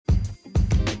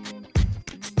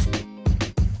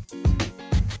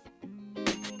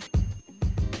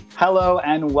Hello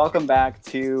and welcome back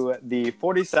to the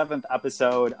 47th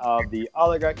episode of the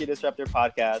Oligarchy Disruptor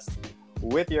podcast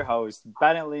with your host,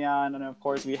 Bennett Leon. And of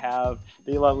course, we have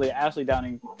the lovely Ashley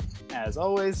Downing as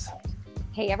always.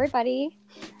 Hey, everybody.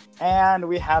 And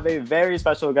we have a very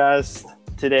special guest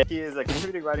today. He is a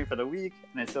contributing writing for The Week,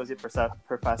 an associate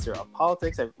professor of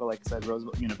politics at, like I said,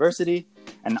 Roosevelt University,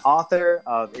 an author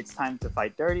of It's Time to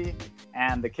Fight Dirty,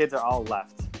 and The Kids Are All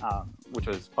Left, which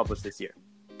was published this year.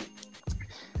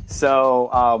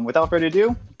 So, without further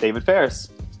ado, David Ferris.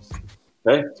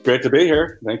 Hey, it's great to be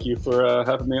here. Thank you for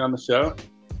having me on the show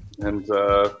and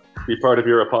be part of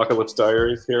your apocalypse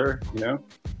diaries here, you know?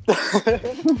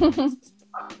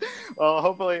 Well,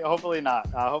 hopefully not.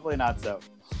 Hopefully not so.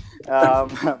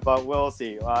 But we'll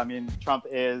see. I mean, Trump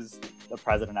is the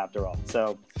president after all.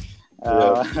 So,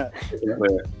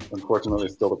 unfortunately,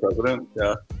 still the president.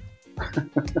 Yeah.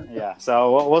 Yeah.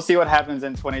 So we'll see what happens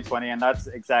in 2020, and that's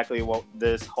exactly what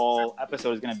this whole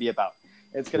episode is going to be about.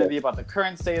 It's going to be about the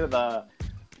current state of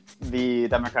the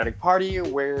Democratic Party,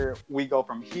 where we go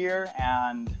from here,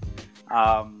 and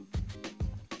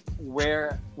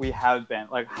where we have been,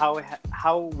 like how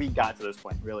we got to this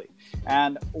point, really.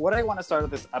 And what I want to start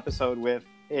this episode with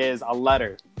is a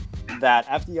letter that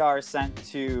FDR sent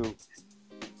to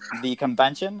the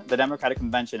convention, the Democratic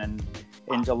Convention,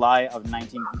 in July of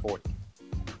 1940.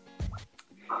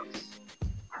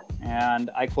 And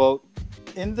I quote,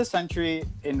 "In the century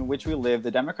in which we live,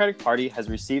 the Democratic Party has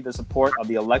received the support of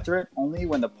the electorate only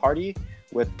when the party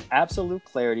with absolute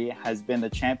clarity has been the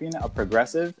champion of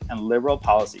progressive and liberal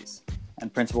policies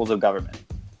and principles of government.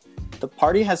 The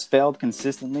party has failed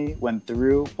consistently when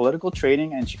through political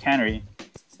trading and chicanery,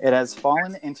 it has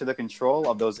fallen into the control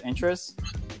of those interests,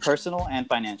 personal and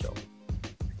financial,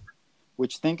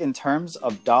 which think in terms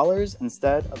of dollars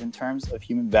instead of in terms of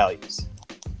human values.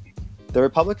 The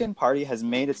Republican Party has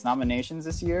made its nominations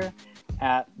this year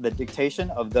at the dictation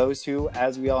of those who,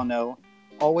 as we all know,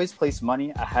 always place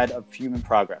money ahead of human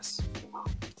progress.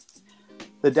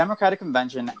 The Democratic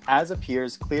Convention, as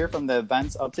appears clear from the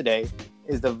events of today,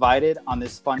 is divided on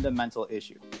this fundamental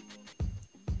issue.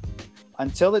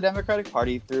 Until the Democratic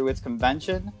Party, through its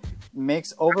convention,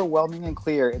 makes overwhelming and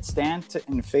clear its stand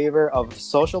in favor of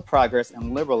social progress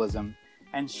and liberalism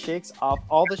and shakes off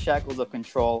all the shackles of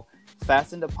control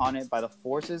fastened upon it by the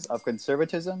forces of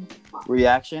conservatism,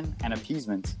 reaction, and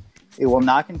appeasement, it will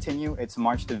not continue its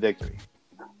march to victory."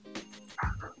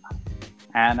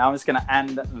 And I'm just going to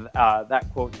end that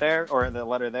quote there, or the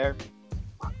letter there.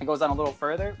 It goes on a little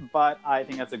further, but I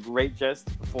think that's a great gist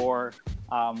for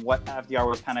what FDR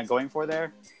was kind of going for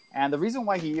there. And the reason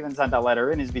why he even sent that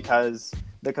letter in is because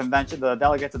the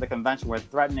delegates of the convention were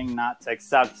threatening not to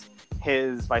accept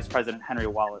his vice president, Henry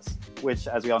Wallace, which,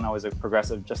 as we all know, is a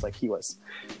progressive just like he was.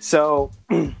 So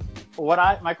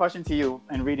my question to you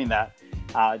in reading that,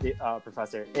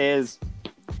 Professor, is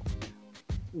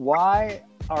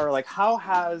how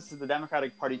has the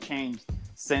Democratic Party changed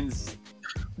since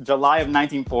July of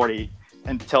 1940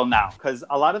 until now? Because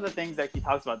a lot of the things that he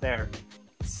talks about there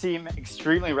seem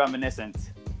extremely reminiscent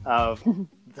of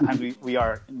the times we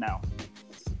are now.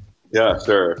 Yeah,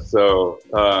 sure. So,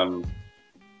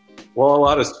 well, a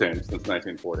lot has changed since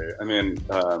 1940. I mean,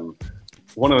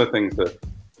 one of the things that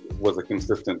was a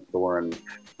consistent thorn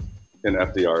in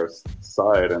FDR's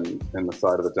side and in the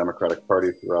side of the Democratic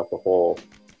Party throughout the whole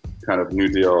kind of New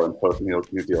Deal and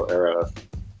post-New Deal era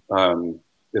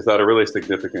is that a really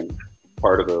significant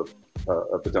part of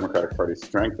the Democratic Party's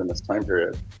strength in this time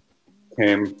period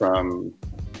came from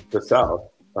the South,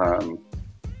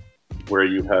 where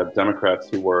you had Democrats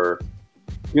who were,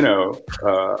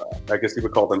 I guess you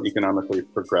would call them economically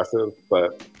progressive,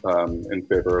 but in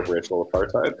favor of racial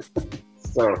apartheid.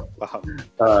 So, up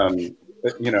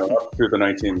through the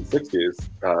 1960s,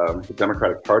 the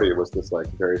Democratic Party was this like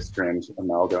very strange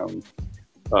amalgam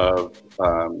of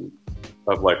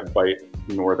like white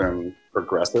Northern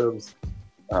progressives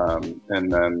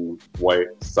and then white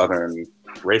Southern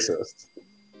racists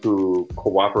who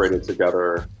cooperated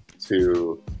together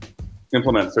to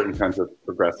implement certain kinds of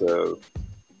progressive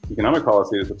economic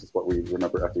policies, which is what we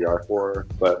remember FDR for,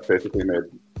 but basically made,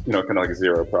 kind of like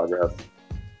zero progress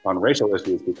on racial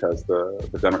issues because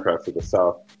the Democrats of the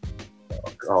South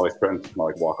always threatened to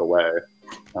like walk away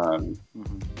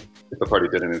if the party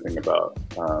did anything about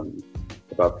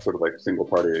sort of like single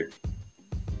party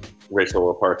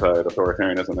racial apartheid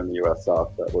authoritarianism in the U.S.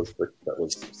 South that was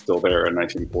still there in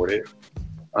 1940.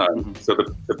 So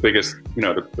the biggest,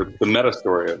 the meta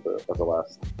story of the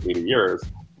last 80 years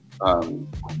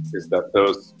is that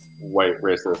those white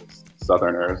racist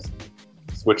Southerners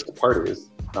switched parties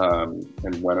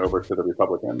and went over to the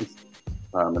Republicans,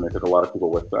 and they took a lot of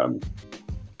people with them.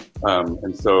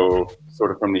 And so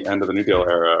sort of from the end of the New Deal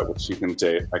era, which you can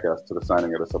date, I guess, to the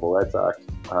signing of the Civil Rights Act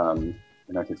in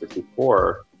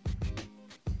 1964,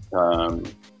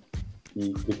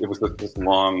 it was this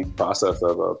long process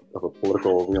of a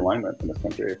political realignment in this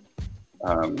country,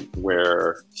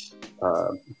 where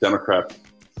Democrats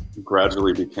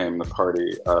gradually became the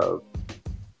party of,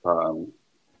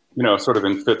 sort of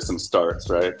in fits and starts,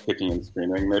 right? Kicking and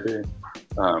screaming, maybe,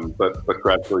 but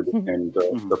gradually became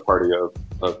the party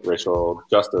of racial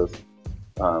justice.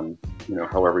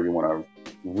 However you want to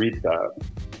read that.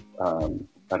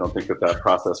 I don't think that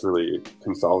process really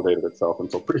consolidated itself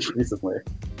until pretty recently.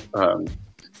 And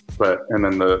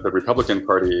then the Republican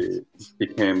Party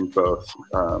became both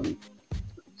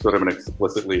sort of an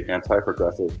explicitly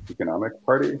anti-progressive economic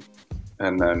party,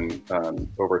 and then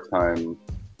over time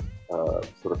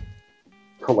sort of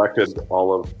collected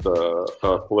all of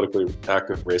the politically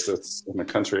active racists in the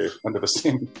country under the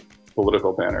same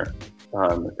political banner,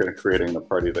 creating the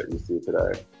party that you see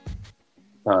today.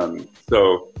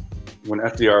 So when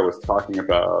FDR was talking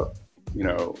about,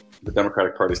 the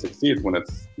Democratic Party succeeds when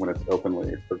it's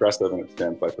openly progressive and it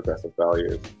stands by progressive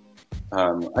values,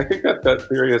 I think that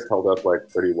theory has held up like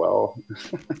pretty well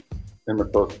in the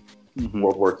post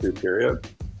World War II period.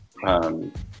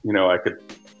 The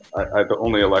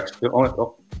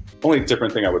only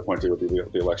different thing I would point to would be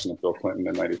the election of Bill Clinton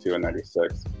in 92 and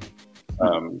 96,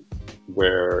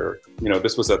 where,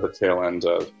 this was at the tail end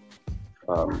of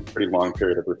pretty long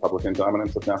period of Republican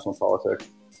dominance of national politics.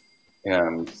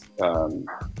 And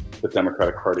the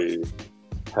Democratic Party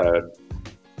had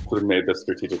sort of made this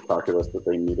strategic calculus that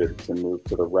they needed to move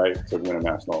to the right to win a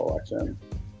national election.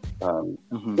 So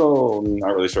I'm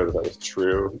not really sure that was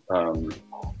true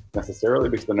necessarily,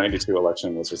 because the 92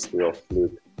 election was just a real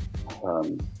fluke,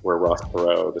 where Ross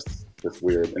Perot, this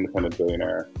weird independent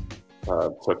billionaire,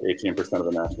 took 18% of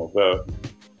the national vote.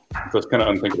 So it's kind of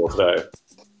unthinkable today.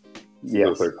 Yes.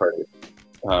 The third party.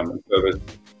 So there's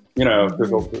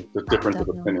a difference of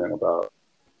opinion about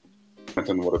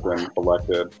Clinton would have been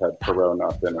elected had Perot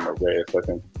not been in the race. I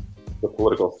think the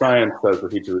political science says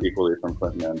that he drew equally from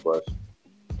Clinton and Bush.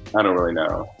 I don't really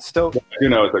know. So, what I do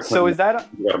know is that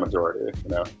Clinton got a majority,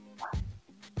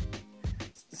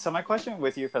 So my question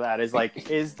with you for that is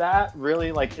is that really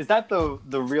is that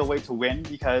the real way to win?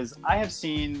 Because I have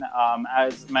seen,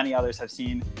 as many others have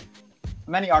seen,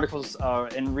 many articles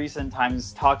in recent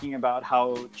times talking about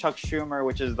how Chuck Schumer,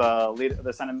 which is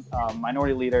the Senate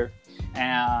minority leader,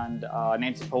 and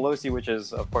Nancy Pelosi, which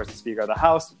is of course the Speaker of the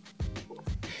House,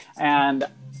 and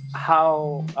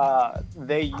how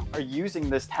they are using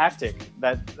this tactic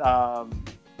that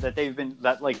they've been,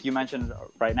 like you mentioned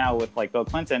right now with Bill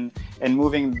Clinton, and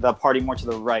moving the party more to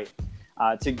the right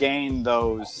to gain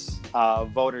those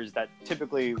voters that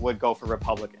typically would go for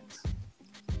Republicans.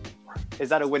 Is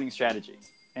that a winning strategy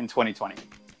in 2020?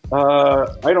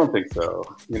 I don't think so.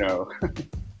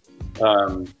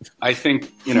 I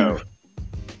think,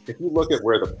 if you look at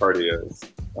where the party is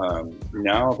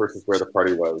now versus where the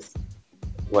party was,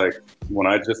 when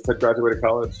I just had graduated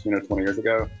college, 20 years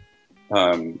ago,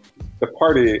 the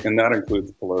party, and that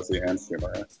includes Pelosi and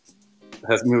Schumer,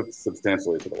 has moved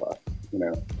substantially to the left,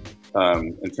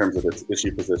 in terms of its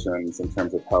issue positions, in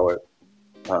terms of how it,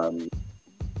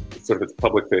 sort of its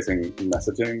public-facing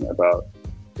messaging about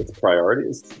its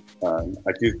priorities.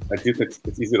 I do think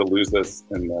it's easy to lose this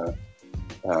in the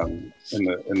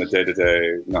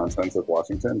day-to-day nonsense of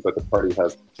Washington, but the party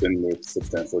has been moved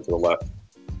substantially to the left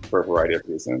for a variety of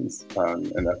reasons,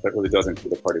 and that really does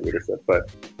include the party leadership.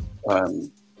 But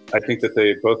I think that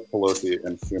both Pelosi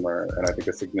and Schumer, and I think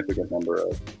a significant number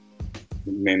of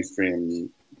mainstream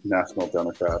national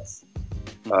Democrats,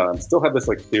 still have this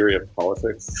theory of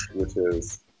politics, which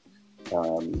is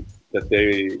that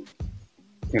they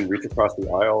can reach across the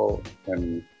aisle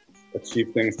and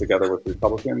achieve things together with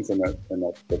Republicans, and that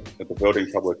the voting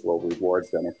public will reward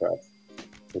Democrats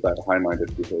for that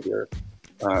high-minded behavior.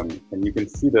 And you can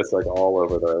see this all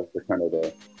over the kind of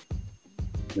the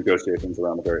negotiations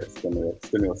around the various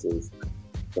stimuluses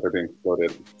that are being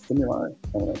floated, stimuli,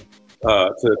 I don't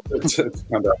know, to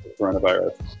combat the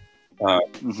coronavirus.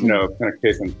 Kind of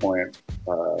case in point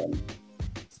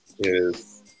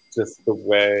is just the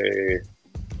way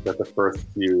that the first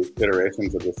few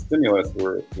iterations of the stimulus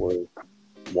were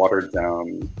watered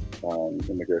down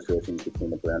in negotiations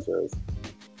between the branches.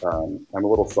 I'm a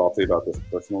little salty about this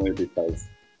personally because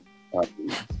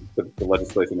the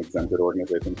legislation exempted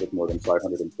organizations with more than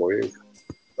 500 employees.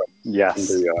 Yes.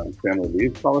 And the family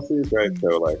leave policies, right?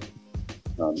 So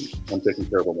I'm taking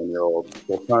care of a 1-year-old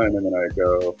full time, and then I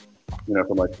go,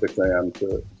 from 6 a.m.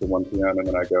 to 1 p.m. and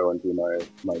then I go and do my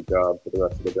job for the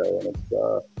rest of the day. And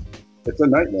it's a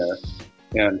nightmare.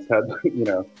 And had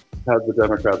the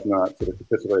Democrats not sort of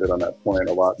capitulated on that point,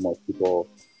 a lot more people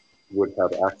would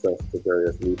have access to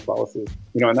various leave policies.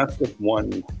 And that's just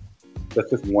one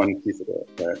piece of it,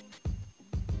 right?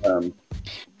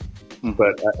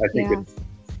 But I think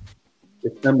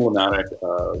it's emblematic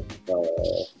of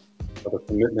a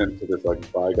commitment to this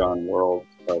like bygone world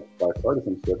of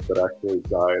bipartisanship that actually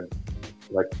died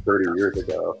like 30 years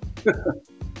ago,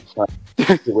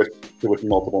 to which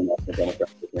multiple national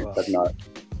Democrats I think have not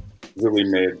really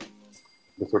made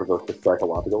the sort of the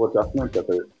psychological adjustment that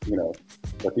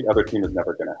that the other team is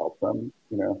never going to help them,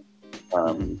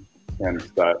 and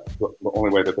that the only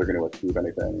way that they're going to achieve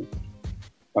anything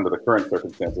under the current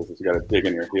circumstances is you got to dig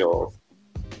in your heels,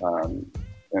 and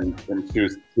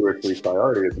choose 2 or 3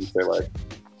 priorities and say like,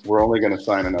 we're only going to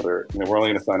sign on to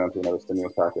another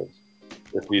stimulus package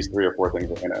if these 3 or 4 things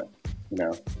are in it,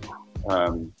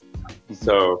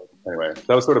 So anyway,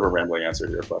 that was sort of a rambling answer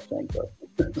to your question. But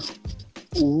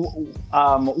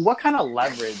what kind of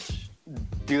leverage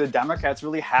do the Democrats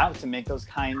really have to make those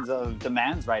kinds of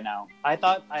demands right now?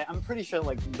 I'm pretty sure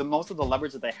like most of the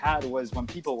leverage that they had was when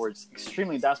people were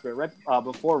extremely desperate, right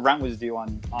before rent was due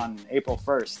on April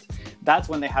 1st. That's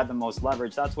when they had the most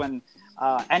leverage. That's when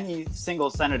any single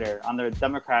senator on the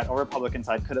Democrat or Republican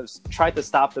side could have tried to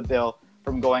stop the bill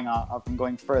from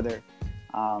going further,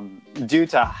 due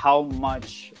to how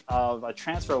much of a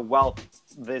transfer of wealth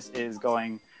this is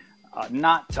going,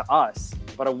 not to us,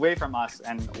 but away from us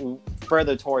and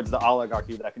further towards the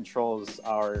oligarchy that controls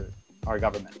our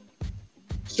government.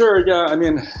 Sure, yeah. I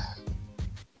mean,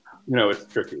 it's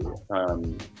tricky.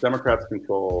 Democrats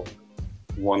control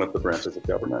one of the branches of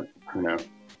government, and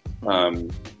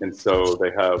so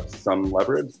they have some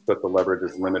leverage, but the leverage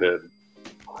is limited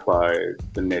by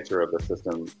the nature of the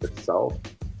system itself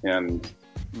and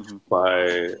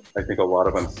by, I think, a lot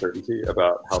of uncertainty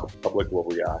about how the public will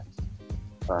react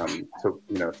to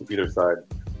either side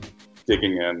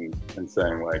digging in and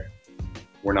saying like,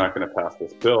 we're not going to pass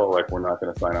this bill, like we're not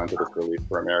going to sign on to this relief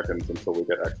for Americans until we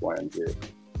get X, Y, and Z.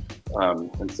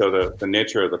 And so the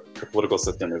nature of the political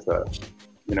system is that,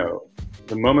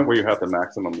 the moment where you have the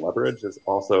maximum leverage is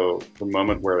also the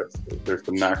moment where there's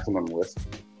the maximum risk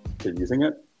to using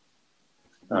it.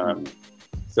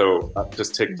 So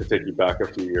just to take you back a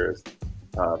few years,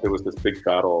 there was this big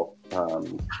battle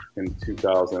in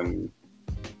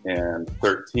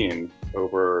 2013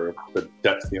 over the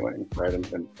debt ceiling, right?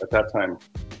 And at that time,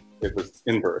 it was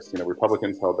inverse.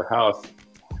 Republicans held the House,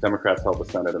 Democrats held the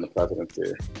Senate and the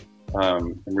presidency.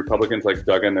 And Republicans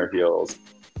dug in their heels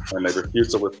and they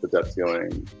refused to lift the debt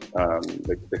ceiling.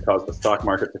 They caused the stock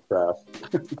market to crash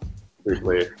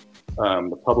briefly.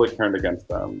 The public turned against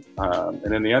them.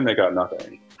 And in the end, they got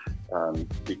nothing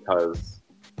because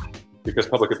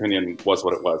public opinion was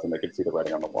what it was and they could see the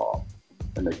writing on the wall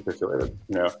and they capitulated,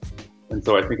 And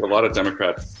so I think a lot of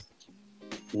Democrats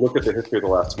look at the history of the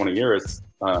last 20 years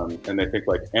and they think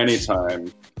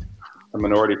anytime a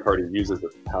minority party uses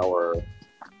its power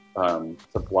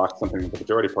to block something that the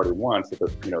majority party wants, that they're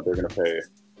going to pay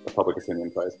a public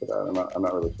opinion price for that. I'm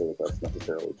not really sure that that's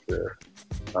necessarily true.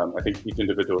 I think each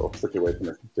individual situation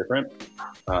is different.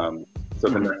 So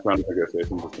the next round of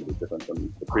negotiations is going to be different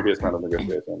than the previous round of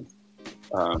negotiations.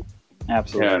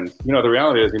 Absolutely. And the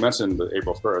reality is, you mentioned the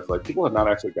April 1st. People have not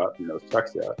actually gotten those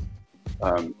checks yet.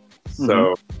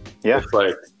 So it's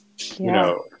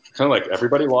kind of like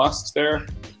everybody lost there.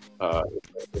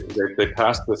 They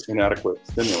passed this inadequate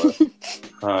stimulus,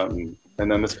 and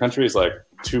then this country is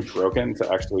too broken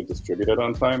to actually distribute it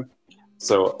on time.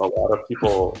 So a lot of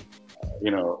people,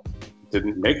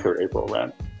 didn't make their April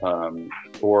rent,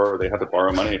 or they had to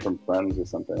borrow money from friends or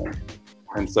something.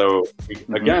 And so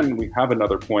again, we have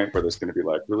another point where there's going to be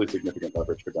really significant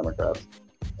leverage for Democrats,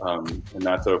 and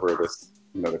that's over this,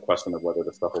 the question of whether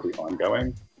this stuff will be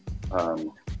ongoing.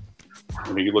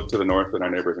 You look to the north at our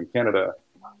neighbors in Canada,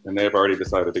 and they have already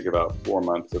decided to give out 4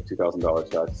 months of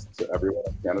 $2,000 checks to everyone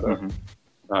in Canada.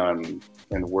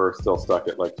 And we're still stuck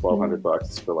at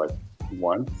 $1,200 for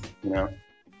one,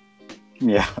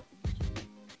 Yeah.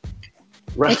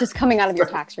 Right. It's just coming out of your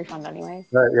tax refund anyway.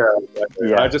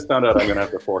 Yeah. I just found out I'm going to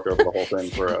have to fork over the whole thing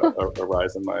for a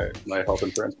rise in my health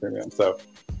insurance premium. So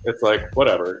it's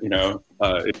whatever,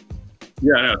 it's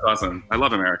awesome. I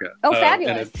love America. Oh,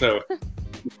 fabulous. And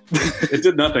it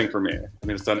did nothing for me.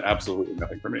 It's done absolutely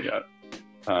nothing for me yet.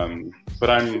 But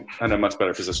I'm in a much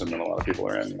better position than a lot of people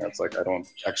are in. It's I don't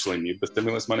actually need the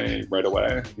stimulus money right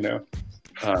away,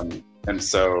 and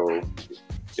so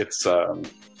it's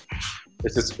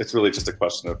really just a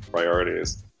question of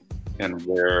priorities. and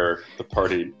where the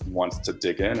party wants to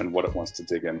dig in and what it wants to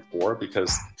dig in for.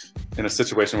 Because in a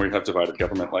situation where you have divided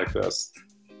government like this,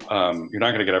 you're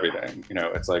not going to get everything. You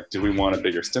know, it's like, do we want a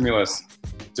bigger stimulus?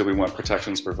 Do we want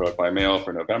protections for vote by mail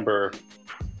for November?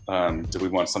 Do we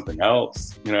want something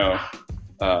else? You know,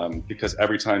 because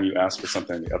every time you ask for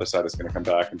something, the other side is going to come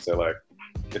back and say, like,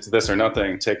 it's this or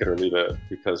nothing, take it or leave it,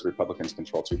 because Republicans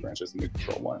control 2 branches and we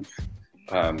control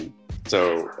 1.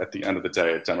 So at the end of the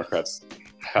day, Democrats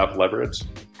have leverage,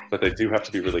 but they do have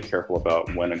to be really careful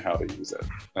about when and how they use it.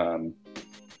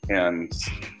 And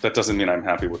that doesn't mean I'm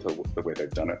happy with the way they've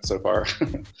done it so far,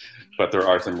 but there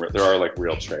are like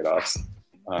real trade-offs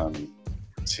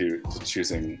to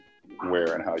choosing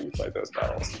where and how you fight those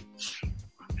battles.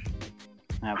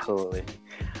 Absolutely.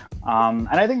 And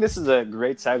I think this is a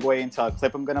great segue into a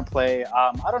clip I'm going to play.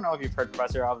 I don't know if you've heard,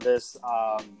 Professor, of this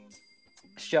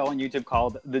show on YouTube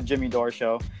called The Jimmy Dore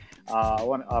Show.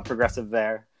 One progressive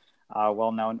there,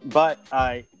 well known. But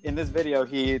in this video,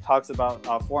 he talks about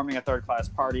forming a third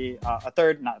party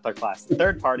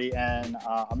in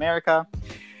America.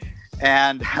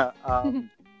 And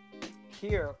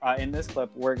here in this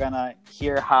clip, we're going to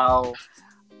hear how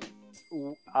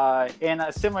in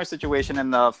a similar situation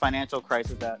in the financial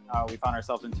crisis that we found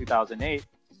ourselves in 2008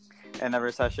 and the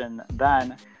recession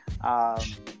then,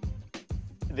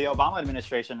 the Obama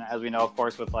administration, as we know, of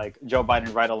course, with like Joe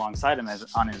Biden right alongside him as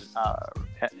on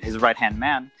his right-hand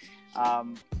man,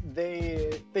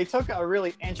 they took a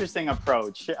really interesting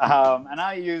approach, and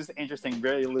I use interesting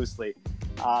really loosely,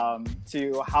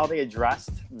 to how they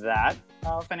addressed that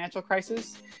financial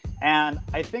crisis. And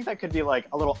I think that could be like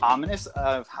a little ominous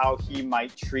of how he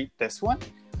might treat this one.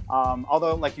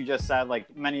 Although, like you just said,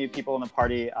 like many people in the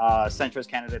party, centrist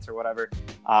candidates or whatever,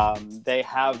 they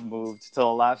have moved to the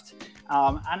left.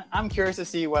 And I'm curious to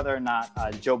see whether or not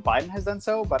Joe Biden has done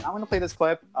so. But I'm going to play this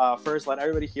clip first, let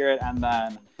everybody hear it, and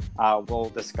then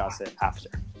we'll discuss it after.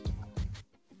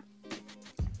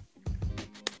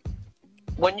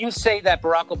 When you say that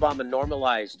Barack Obama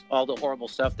normalized all the horrible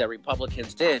stuff that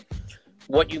Republicans did,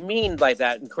 what you mean by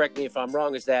that, and correct me if I'm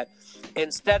wrong, is that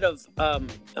instead of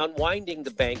unwinding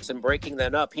the banks and breaking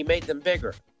them up, he made them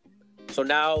bigger. So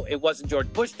now it wasn't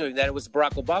George Bush doing that, it was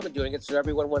Barack Obama doing it, so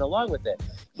everyone went along with it.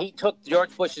 He took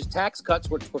George Bush's tax cuts,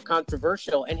 which were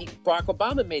controversial, and Barack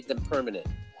Obama made them permanent.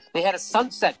 They had a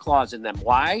sunset clause in them.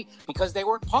 Why? Because they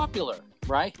weren't popular,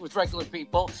 right, with regular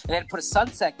people, and they had to put a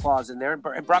sunset clause in there, and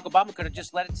Barack Obama could have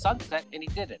just let it sunset, and he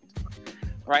didn't.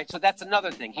 Right, so that's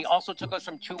another thing. He also took us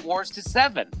from 2 wars to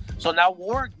 7. So now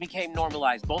war became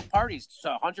normalized. Both parties,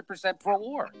 so 100%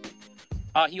 pro-war.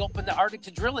 He opened the Arctic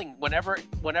to drilling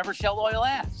whenever Shell Oil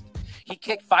asked. He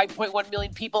kicked 5.1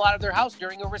 million people out of their house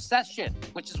during a recession,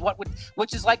 which is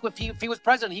like if he was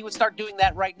president, he would start doing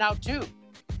that right now too.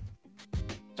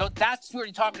 So that's what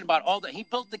you're talking about. He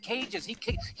built the cages.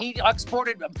 He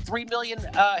exported 3 million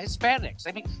Hispanics.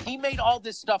 I mean, he made all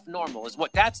this stuff normal.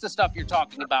 That's the stuff you're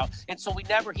talking about. And so he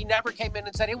never came in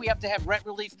and said, hey, we have to have rent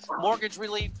relief, mortgage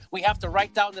relief. We have to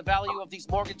write down the value of these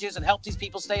mortgages and help these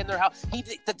people stay in their house.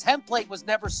 The template was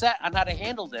never set on how to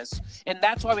handle this, and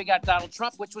that's why we got Donald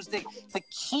Trump, which was the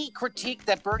key critique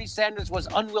that Bernie Sanders was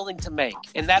unwilling to make,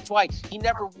 and that's why he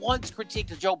never once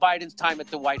critiqued Joe Biden's time at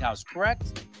the White House.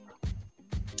 Correct?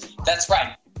 That's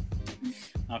right.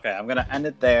 Okay, I'm going to end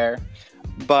it there.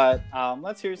 But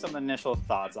let's hear some initial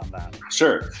thoughts on that.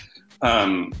 Sure.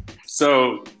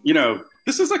 So,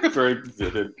 this is like a very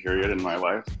vivid period in my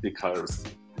life because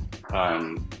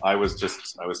I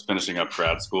was finishing up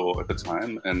grad school at the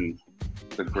time, and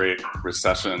the Great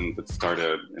Recession that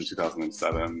started in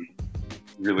 2007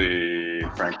 really,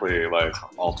 frankly, like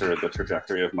altered the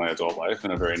trajectory of my adult life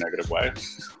in a very negative way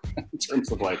in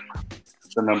terms of like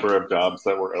the number of jobs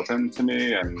that were open to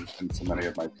me and to many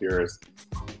of my peers.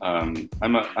 I'm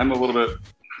a little bit,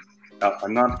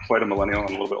 I'm not quite a millennial, I'm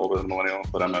a little bit older than a millennial,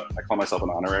 but I call myself an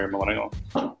honorary millennial.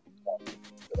 I'm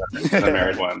a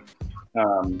married one.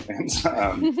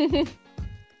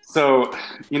 So,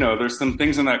 there's some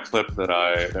things in that clip that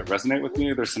resonate with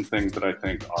me. There's some things that I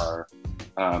think are,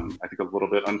 I think a little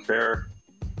bit unfair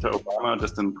to Obama,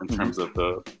 just in terms of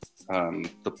the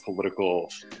political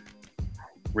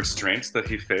restraints that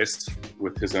he faced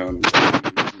with his own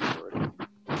authority.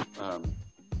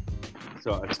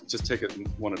 So I just take it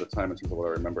one at a time in terms of what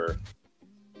I remember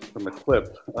from the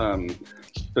clip.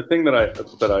 The thing that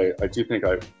I do think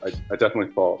I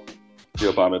definitely fault the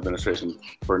Obama administration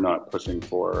for not pushing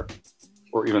for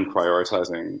or even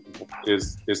prioritizing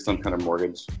is some kind of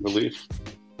mortgage relief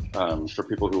for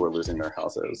people who are losing their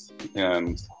houses.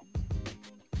 And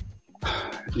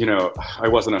I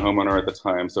wasn't a homeowner at the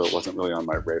time, so it wasn't really on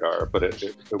my radar, but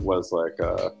it was like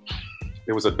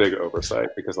it was a big oversight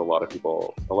because a lot of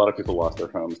people lost their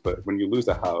homes. But when you lose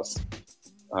a house,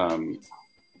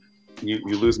 you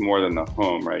lose more than the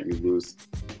home, right? You lose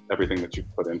everything that you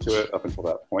put into it up until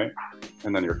that point,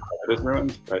 and then your credit is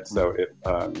ruined, right? So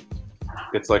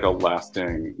it's like a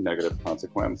lasting negative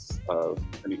consequence of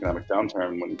an economic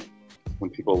downturn. When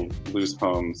people lose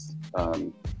homes,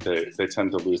 they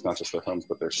tend to lose not just their homes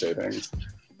but their savings,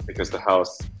 because the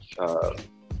house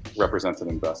represents an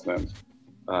investment.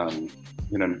 One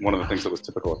of the things that was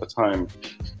typical at the time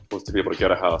was to be able to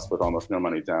get a house with almost no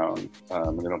money down,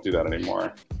 and they don't do that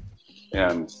anymore.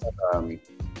 And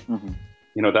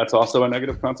that's also a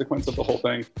negative consequence of the whole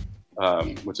thing,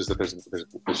 which is that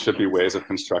there should be ways of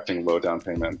constructing low down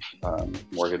payment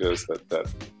mortgages that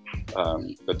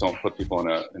don't put people in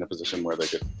a position where they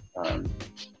could.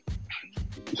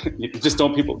 You just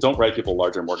don't write people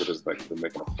larger mortgages than they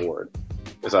can afford.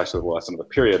 Is actually the lesson of the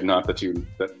period, not that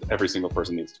every single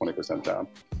person needs 20% down.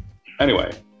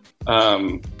 Anyway,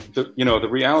 the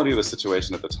reality of the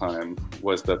situation at the time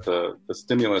was that the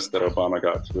stimulus that Obama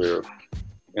got through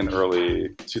in early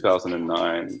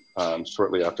 2009,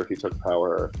 shortly after he took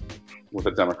power, with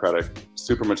a Democratic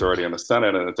supermajority in the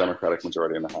Senate and a Democratic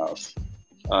majority in the House,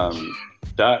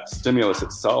 that stimulus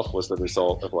itself was the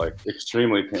result of like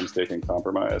extremely painstaking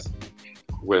compromise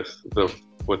with the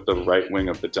right wing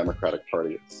of the Democratic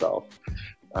Party itself.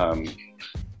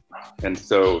 And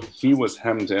so he was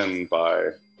hemmed in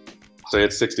by, so he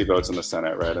had 60 votes in the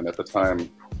Senate, right? And at the time,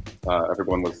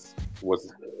 everyone was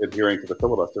adhering to the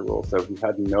filibuster rule, so he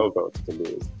had no votes to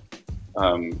lose.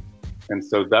 And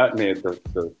so that made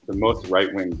the most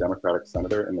right-wing Democratic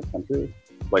senator in the country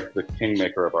like the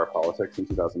kingmaker of our politics in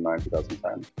 2009,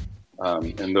 2010.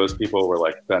 And those people were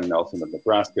like Ben Nelson of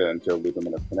Nebraska and Joe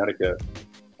Lieberman of Connecticut.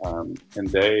 And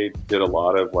they did a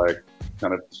lot of like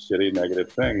kind of shitty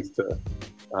negative things to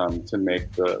make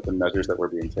the measures that were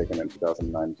being taken in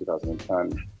 2009,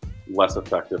 2010 less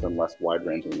effective and less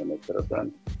wide-ranging than they could have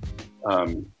been.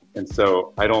 And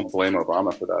so I don't blame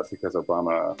Obama for that, because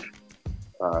Obama,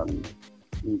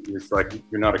 it's like,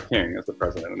 you're not a king as the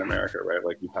president in America, right?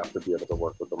 Like, you have to be able to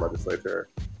work with the legislature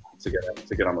to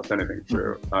get almost anything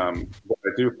through. What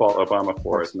I do fault Obama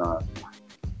for is not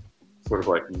sort of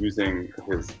like using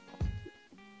his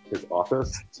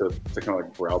office to kind of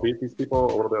like browbeat these people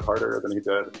a little bit harder than he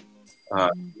did,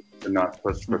 and not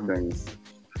push for things.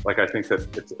 Like, I think that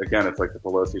it's like the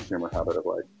Pelosi Schumer habit of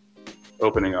like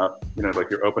opening up,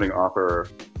 like your opening offer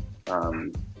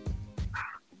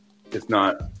is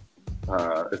not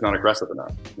aggressive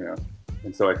enough,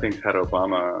 And so I think had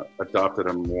Obama adopted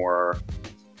a more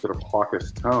sort of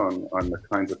hawkish tone on the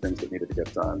kinds of things that needed to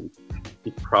get done,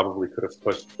 he probably could have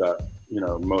pushed that,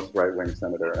 most right-wing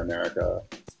senator in America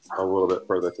a little bit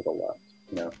further to the left,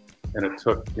 And it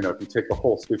took, if you take the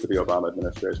whole sweep of the Obama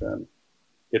administration,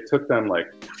 it took them like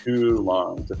too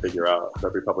long to figure out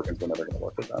that Republicans were never going to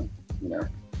work with them,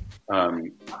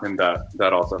 and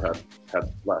that also had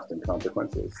lasting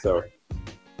consequences. So,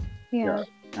 yeah.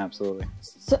 Absolutely.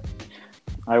 So,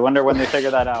 I wonder when they figure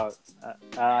that out.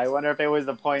 I wonder if it was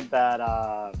the point that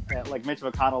like Mitch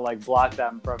McConnell like blocked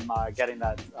them from getting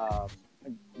that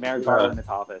Merrick Garland in his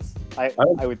office. I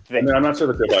would think. I mean, I'm not sure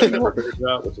that they've never figured it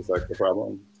out, which is like the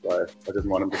problem. That's why I didn't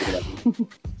want him to figure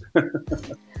it out.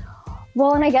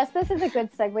 well, and I guess this is a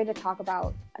good segue to talk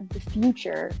about the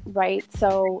future, right?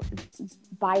 So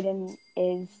Biden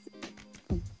is,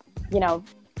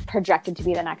 projected to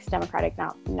be the next Democratic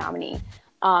nominee.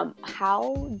 What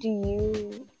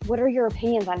are your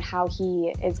opinions on how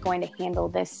he is going to handle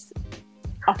this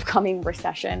upcoming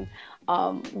recession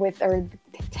or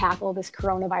tackle this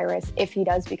coronavirus if he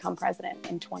does become president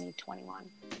in 2021?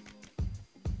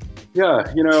 Yeah,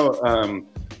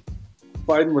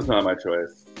 Biden was not my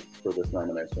choice for this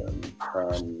nomination.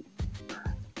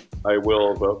 I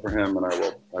will vote for him and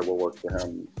I will work for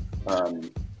him,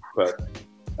 but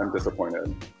I'm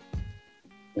disappointed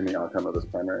in the outcome of this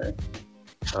primary.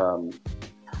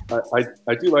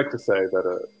 I do like to say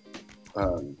that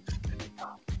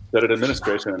that an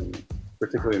administration,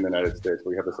 particularly in the United States,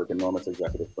 where you have this like enormous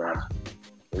executive branch,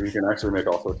 where you can actually make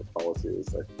all sorts of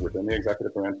policies like within the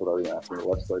executive branch without even asking the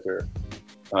legislature,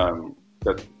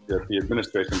 that the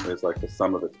administration is like the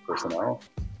sum of its personnel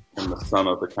and the sum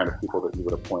of the kind of people that you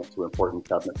would appoint to important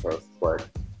cabinet posts, like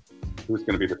who's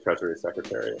going to be the Treasury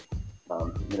Secretary,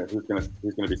 who's going to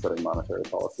be setting monetary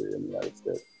policy in the United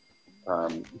States.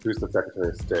 Who's the Secretary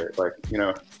of State?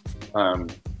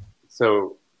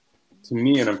 So to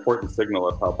me, an important signal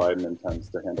of how Biden intends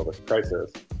to handle this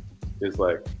crisis is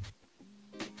like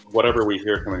whatever we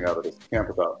hear coming out of this camp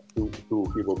about who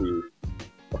he will be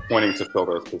appointing to fill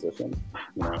those positions.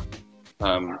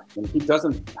 And he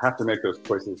doesn't have to make those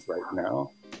choices right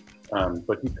now,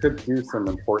 but he could do some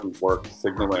important work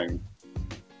signaling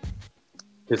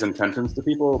his intentions to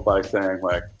people by saying,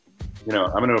 like, you know,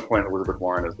 I'm going to appoint Elizabeth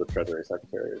Warren as the Treasury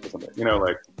Secretary or something. You know,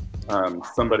 like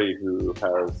somebody who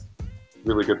has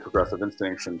really good progressive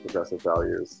instincts and progressive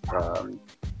values,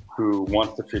 who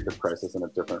wants to treat this crisis in a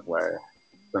different way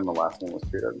than the last one was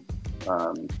treated.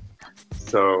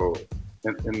 So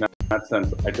in that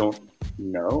sense, I don't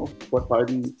know what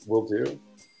Biden will do.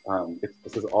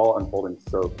 This is all unfolding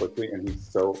so quickly, and he's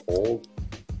so old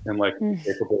and like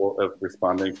capable of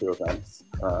responding to events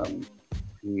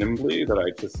nimbly that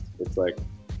it's like,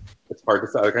 it's hard to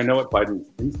say. Like, I know what Biden's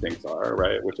instincts are,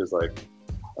 right? Which is like,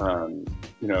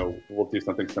 you know, we'll do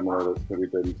something similar that we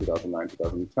did in 2009,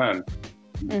 2010.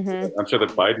 I'm sure that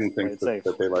Biden thinks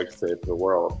that they like save the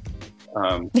world.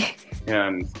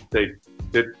 And they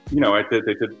did, you know, they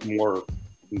did more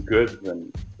good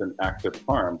than active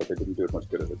harm, but they didn't do as much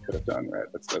good as it could have done,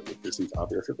 right? That seems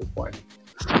obvious at this point.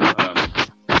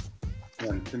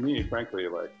 And to me, frankly,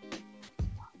 like,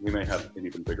 we may have an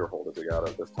even bigger hole to dig out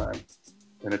of this time.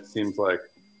 And it seems like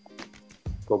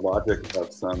the logic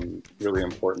of some really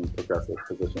important progressive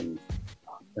positions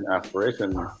and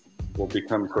aspirations will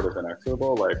become sort of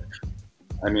inexorable. Like,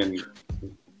 I mean,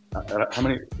 how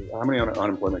many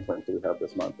unemployment claims do we have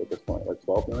this month at this point? Like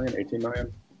 12 million, 18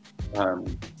 million?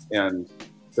 And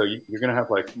so you're going to have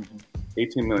like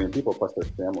 18 million people plus their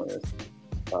families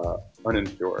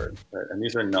uninsured, right? And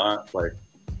these are not like,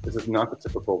 this is not the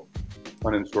typical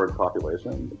uninsured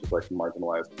population, which is like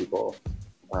marginalized people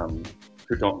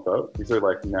who don't vote. These are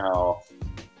like now,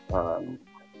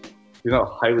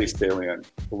 highly salient,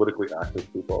 politically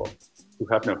active people who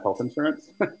have no health insurance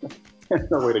and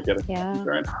no way to get health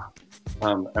insurance.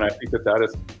 And I think that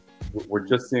is, we're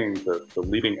just seeing the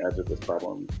leading edge of this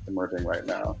problem emerging right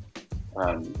now.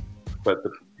 But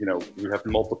we have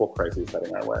multiple crises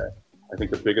heading our way. I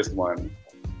think the biggest one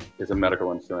is a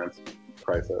medical insurance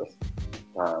crisis,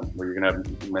 where you're going to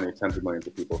have many tens of millions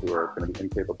of people who are going to be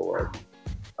incapable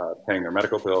of paying their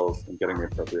medical bills and getting the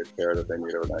appropriate care that they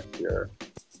need over the next year.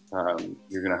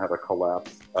 You're going to have a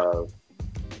collapse of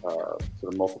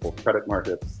sort of multiple credit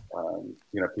markets.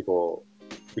 People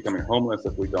becoming homeless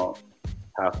if we don't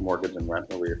have mortgage and rent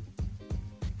relief.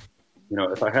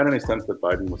 If I had any sense that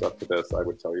Biden was up to this, I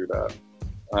would tell you that.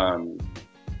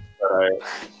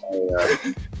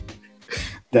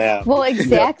 Damn. Well,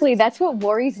 exactly. That's what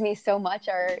worries me so much.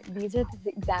 These are the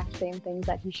exact same things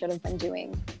that he should have been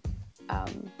doing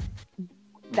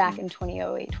back in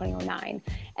 2008, 2009.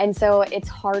 And so it's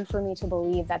hard for me to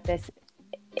believe that this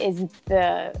is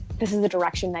the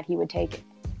direction that he would take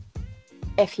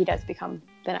if he does become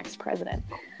the next president.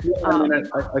 Yeah,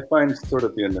 I find sort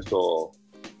of the initial,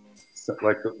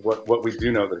 like what we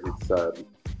do know that he said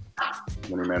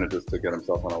when he manages to get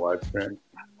himself on a live stream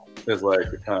is like,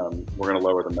 we're going to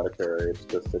lower the Medicare age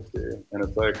to 60. And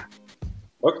it's like,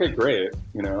 okay, great.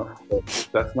 But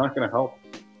that's not going to help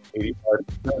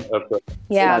 85% of the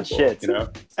people, shit.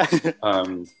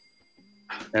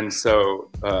 And so,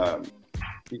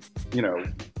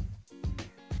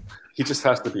 he just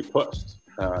has to be pushed.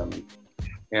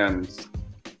 And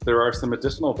there are some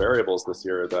additional variables this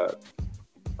year that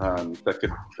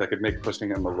could make pushing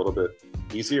him a little bit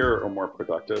easier or more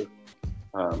productive.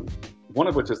 One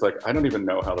of which is like, I don't even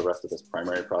know how the rest of this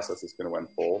primary process is going to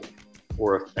unfold,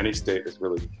 or if any state is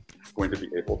really going to be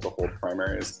able to hold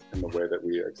primaries in the way that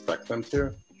we expect them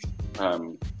to.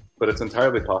 But it's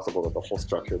entirely possible that the whole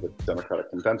structure of the Democratic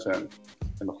convention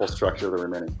and the whole structure of the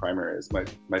remaining primaries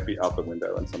might be out the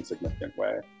window in some significant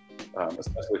way,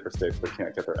 especially for states that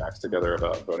can't get their acts together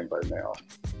about voting by mail.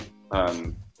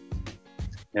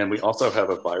 And we also have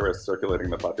a virus circulating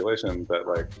in the population that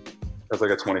has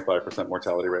like a 25%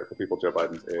 mortality rate for people Joe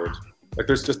Biden's age. Like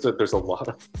there's a lot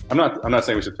of, I'm not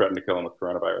saying we should threaten to kill him with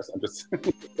coronavirus. I'm just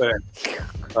saying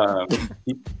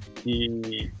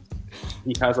he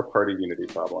has a party unity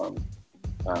problem.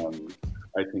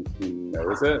 I think he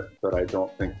knows it, but I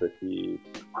don't think that he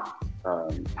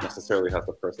necessarily has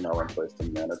the personnel in place to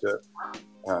manage it.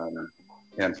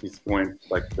 And he's going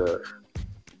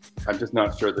I'm just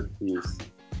not sure that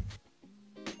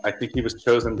I think he was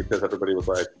chosen because everybody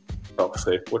felt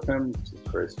safe with him, which is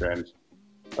very strange.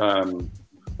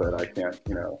 But I can't,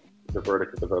 the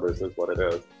verdict of the voters is what it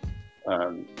is.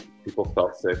 People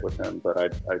felt safe with him, but I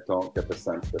don't get the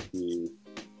sense that he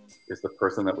is the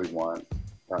person that we want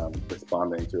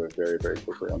responding to a very, very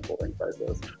quickly unfolding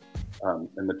crisis.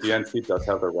 And the DNC does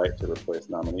have the right to replace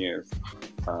nominees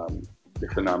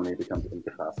if the nominee becomes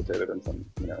incapacitated in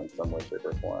some way, shape,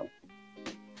 or form.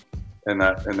 and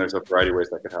there's a variety of ways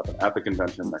that could happen at the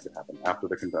convention, that could happen after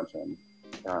the convention.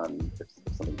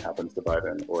 If something happens to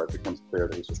Biden, or it becomes clear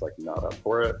that he's just like not up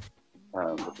for it,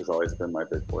 which has always been my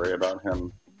big worry about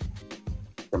him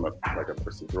from a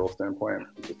procedural standpoint,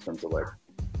 just in terms of like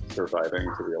surviving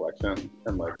to the election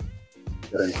and like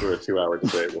getting through a 2-hour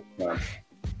debate with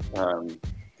Trump.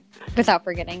 Without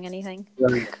forgetting anything.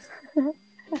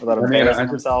 Without embarrassing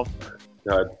himself.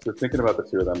 God, just thinking about the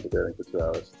two of them debating for 2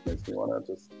 hours just makes me want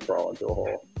to just crawl into a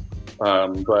hole.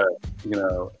 But, you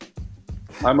know,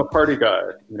 I'm a party guy,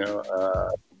 you know.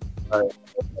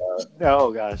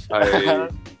 Oh, gosh.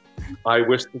 I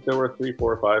wish that there were 3,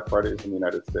 4, or 5 parties in the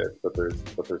United States, but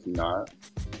there's not.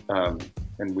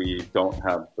 And we don't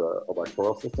have the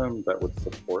electoral system that would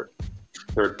support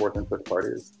third, fourth, and fifth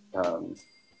parties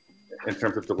in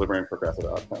terms of delivering progressive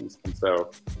outcomes. And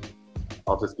so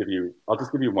I'll just give you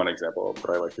one example that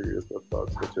I like to use with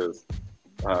folks, which is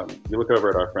you look over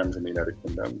at our friends in the United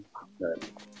Kingdom,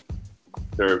 right?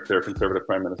 Their conservative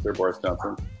Prime Minister Boris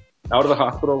Johnson, out of the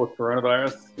hospital with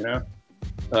coronavirus, you know,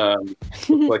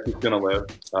 looks like he's gonna live.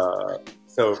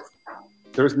 So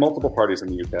there's multiple parties in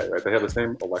the UK, right? They have the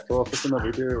same electoral system that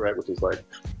we do, right? Which is like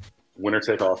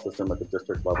winner-take-all system at the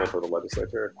district level for the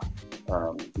legislature.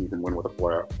 You can win with a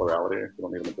plurality. You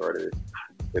don't need a majority.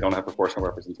 They don't have proportional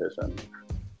representation.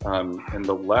 And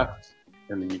the left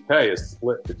in the UK is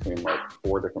split between like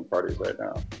 4 different parties right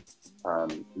now.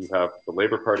 You have the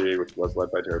Labour Party, which was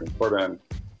led by Jeremy Corbyn.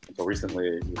 Until recently,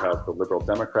 you have the Liberal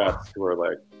Democrats, who are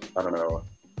like, I don't know,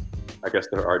 I guess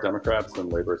there are Democrats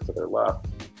and Labour's to their left.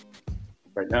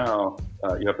 Right now,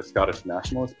 you have the Scottish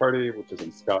Nationalist Party, which is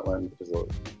in Scotland, which is a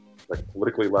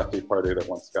politically lefty party that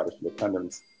wants Scottish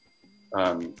independence.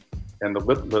 And the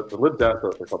Lib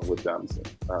Dems, they're called the Lib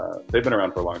Dems. They've been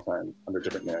around for a long time under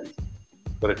different names.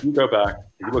 But if you go back,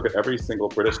 if you look at every single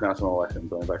British national election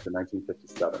going back to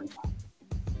 1957,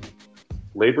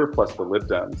 Labour plus the Lib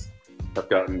Dems have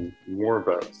gotten more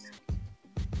votes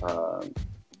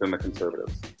than the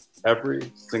Conservatives.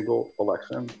 Every single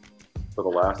election for the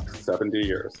last 70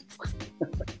 years.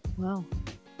 Wow.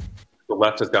 The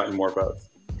left has gotten more votes,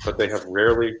 but they have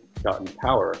rarely gotten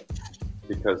power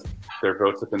because their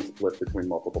votes have been split between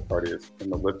multiple parties,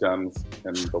 and the Lib Dems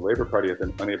and the Labour Party have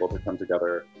been unable to come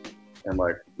together and,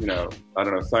 like, you know, I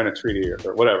don't know, sign a treaty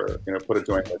or whatever, you know, put a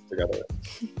joint list together.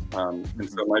 And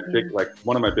so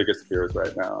one of my biggest fears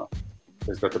right now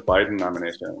is that the Biden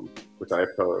nomination, which I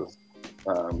oppose,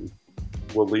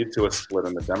 will lead to a split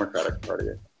in the Democratic Party.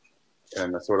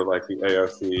 And the sort of like the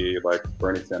AOC, like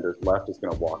Bernie Sanders left is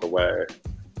going to walk away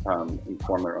and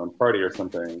form their own party or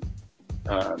something.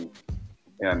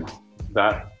 And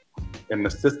that, in the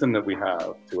system that we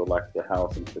have to elect the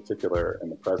House in particular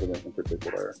and the president in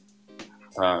particular,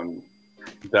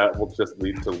 that will just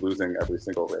lead to losing every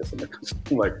single race in the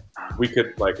country. Like, we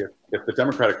could, like, if the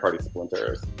Democratic Party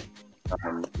splinters,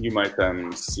 you might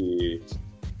then see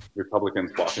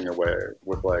Republicans walking away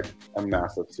with like a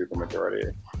massive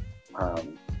supermajority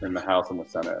in the House and the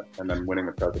Senate, and then winning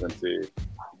the presidency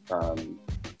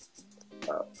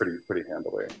pretty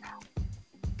handily.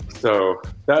 So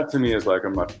that to me is like a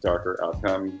much darker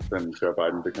outcome than Joe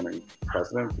Biden becoming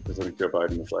president, because I think Joe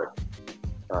Biden is like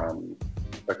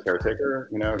a caretaker.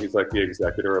 You know, he's like the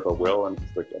executor of a will, and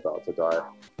he's like about to die.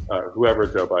 Whoever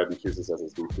Joe Biden chooses as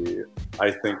his VP, I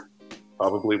think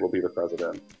probably will be the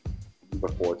president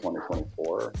before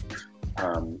 2024.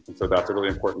 And so that's a really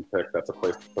important pick. That's a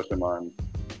place to push him on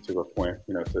to a point,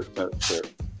 you know, to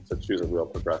choose a real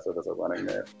progressive as a running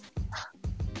mate.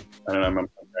 I don't know, I'm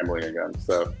rambling again.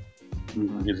 So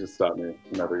you just stop me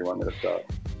whenever you want me to stop.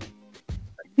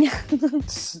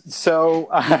 So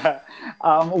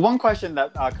one question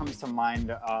that comes to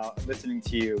mind listening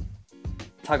to you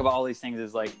talk about all these things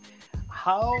is like,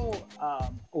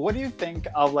 what do you think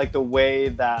of like the way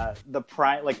that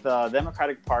the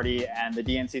Democratic Party and the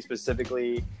DNC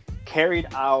specifically carried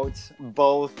out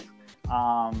both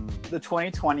the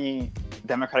 2020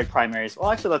 Democratic primaries?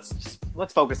 Well, actually,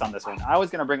 let's focus on this one. I was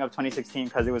going to bring up 2016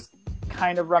 because it was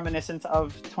kind of reminiscent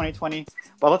of 2020,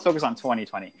 but let's focus on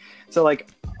 2020. So, like,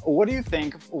 what do you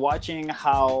think, watching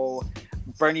how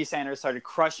Bernie Sanders started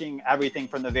crushing everything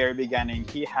from the very beginning?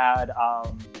 He had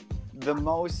the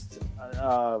most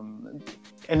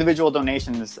individual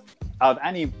donations of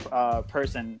any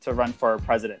person to run for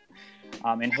president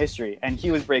in history, and he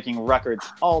was breaking records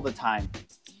all the time,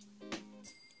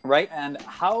 right? And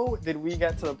how did we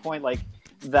get to the point like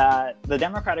that the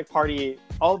Democratic Party,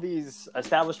 all these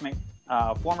establishment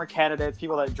former candidates,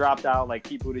 people that dropped out like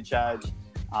Pete Buttigieg,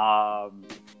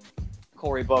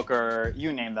 Cory Booker,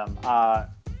 you name them,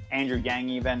 Andrew Yang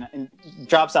even,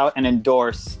 drops out and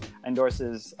endorses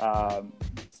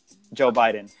Joe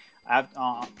Biden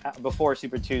before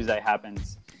Super Tuesday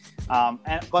happens.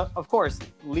 But of course,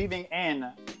 leaving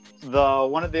in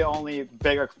one of the only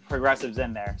bigger progressives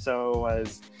in there. So it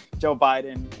was Joe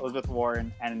Biden, Elizabeth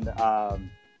Warren, and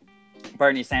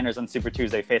Bernie Sanders on Super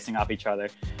Tuesday facing off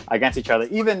against each other,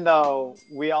 even though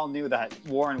we all knew that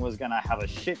Warren was going to have a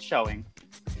shit showing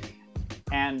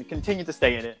and continue to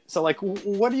stay in it. So, like,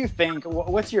 what do you think?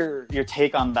 What's your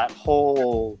take on that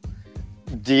whole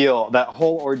deal, that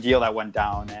whole ordeal that went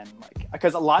down? And like,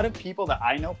 because a lot of people that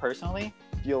I know personally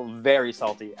feel very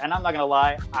salty, and I'm not gonna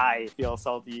lie, I feel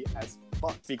salty as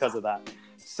fuck because of that.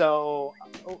 So,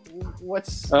 what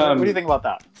do you think about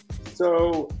that?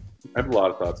 So, I have a lot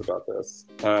of thoughts about this.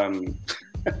 I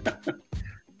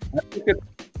think it's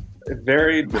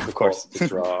very difficult to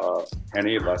draw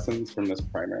any lessons from this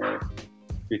primary,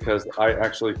 because I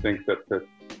actually think that the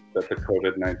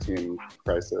COVID-19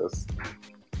 crisis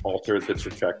altered the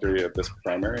trajectory of this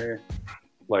primary,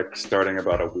 like starting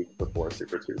about a week before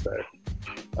Super Tuesday.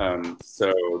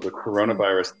 So the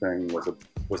coronavirus thing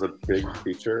was a big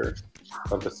feature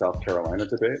of the South Carolina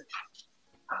debate.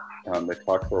 They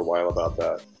talked for a while about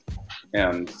that.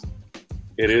 And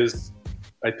it is,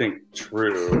 I think,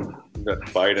 true that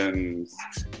Biden's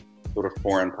sort of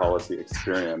foreign policy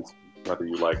experience, whether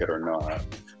you like it or not,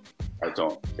 I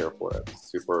don't care for it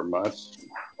super much.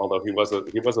 Although he was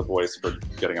a voice for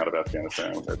getting out of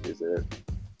Afghanistan, which I appreciate.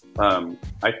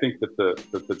 I think that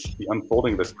the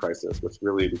unfolding of this crisis, which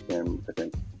really became, I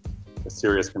think, a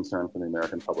serious concern for the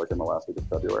American public in the last week of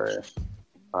February,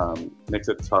 makes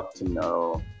it tough to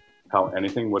know how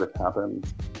anything would have happened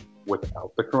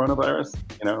without the coronavirus,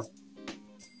 you know?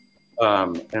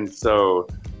 And so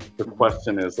the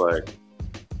question is, like,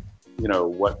 you know,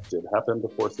 what did happen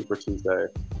before Super Tuesday?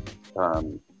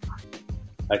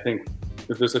 I think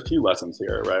there's a few lessons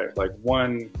here, right? Like,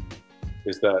 one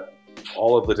is that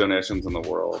all of the donations in the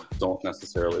world don't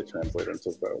necessarily translate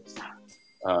into votes.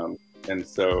 And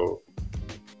so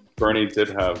Bernie did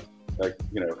have, like,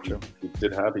 you know,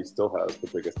 he still has the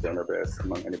biggest donor base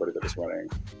among anybody that was running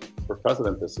for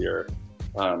president this year.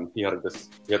 He had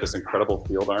this incredible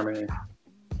field army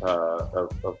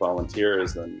of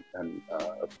volunteers and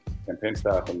of campaign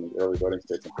staff in the early voting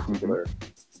states in particular,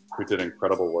 who did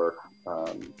incredible work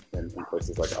in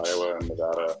places like Iowa and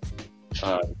Nevada.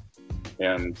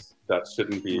 And that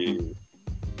shouldn't be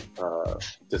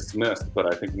dismissed,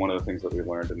 but I think one of the things that we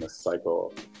learned in this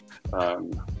cycle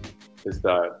is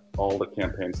that all the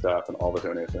campaign staff and all the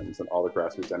donations and all the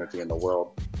grassroots energy in the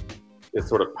world is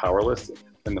sort of powerless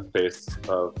in the face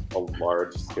of a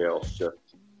large-scale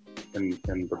shift in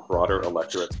the broader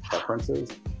electorate's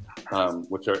preferences,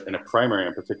 which are, in a primary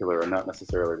in particular, are not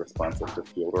necessarily responsive to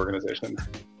field organization,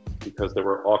 because there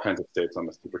were all kinds of states on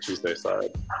the Super Tuesday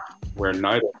side where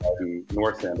neither Biden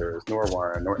nor Sanders nor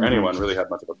Warren nor anyone really had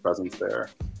much of a presence there,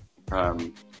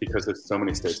 because there's so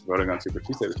many states voting on Super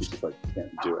Tuesday that you just, like,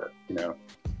 can't do it, you know?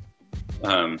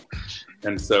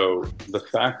 And so the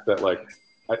fact that, like,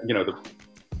 you know,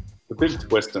 the big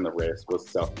twist in the race was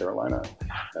South Carolina,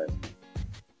 right?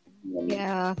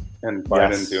 And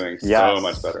Biden doing so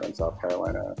much better in South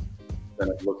Carolina than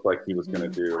it looked like he was going to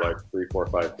do, like 3, 4,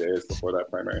 5 days before that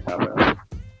primary happened.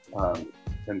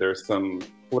 And there's some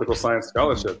political science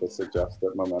scholarship that suggests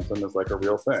that momentum is, like, a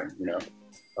real thing, you know?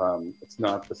 It's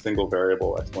not the single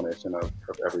variable explanation of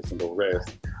every single race,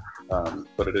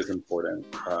 but it is important.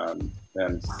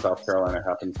 And South Carolina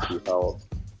happens to be held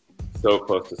so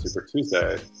close to Super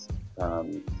Tuesday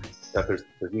that there's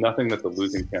nothing that the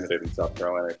losing candidate in South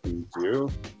Carolina can do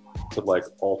to, like,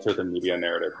 alter the media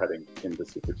narrative heading into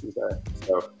Super Tuesday.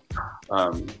 So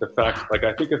the fact, like,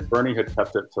 I think if Bernie had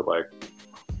kept it to, like,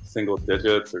 single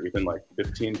digits or even, like,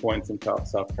 15 points in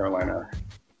South Carolina,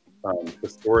 the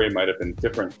story might have been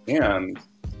different, and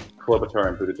Klobuchar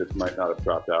and Buttigieg might not have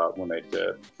dropped out when they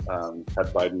did, had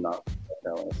Biden not South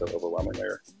Carolina so overwhelmingly,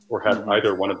 or had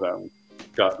either one of them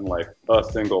gotten, like, a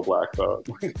single black vote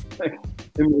like,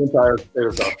 in the entire state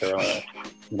of South Carolina,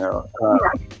 you know.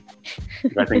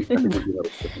 I think we do have a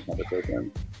different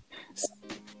conversation.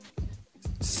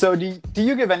 So do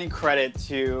you give any credit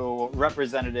to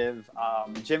Representative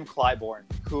Jim Clyburn,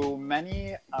 who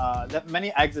many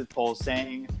exit polls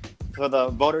saying for the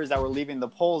voters that were leaving the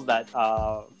polls that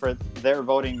for their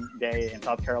voting day in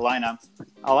South Carolina,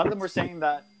 a lot of them were saying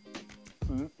that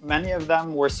many of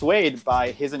them were swayed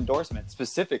by his endorsement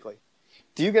specifically.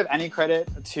 Do you give any credit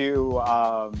to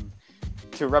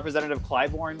Representative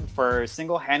Clyburn for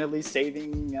single-handedly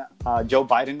saving Joe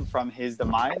Biden from his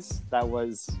demise? That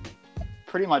was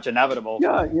pretty much inevitable.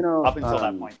 Yeah, you know, up until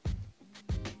that point.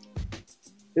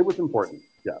 It was important,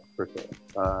 yeah, for sure.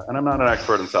 And I'm not an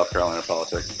expert in South Carolina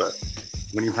politics, but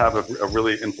when you have a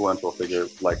really influential figure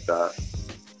like that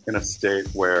in a state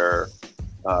where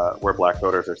Black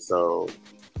voters are so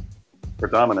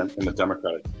predominant in the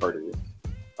Democratic Party,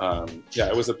 yeah,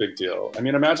 it was a big deal. I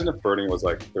mean, imagine if Bernie was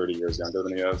like 30 years younger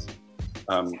than he is,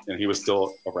 and he was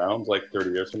still around like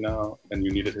 30 years from now, and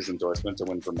you needed his endorsement to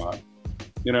win Vermont,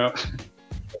 you know,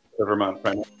 the Vermont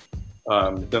primary.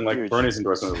 Then like Bernie's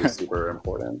endorsement would be super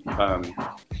important.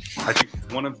 I think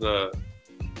one of the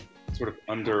sort of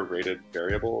underrated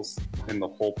variables in the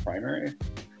whole primary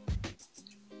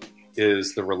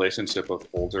is the relationship of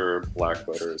older Black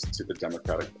voters to the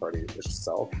Democratic Party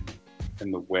itself,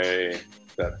 and the way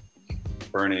that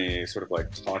Bernie sort of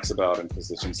like talks about and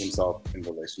positions himself in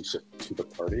relationship to the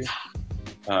party,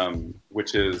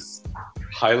 which is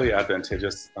highly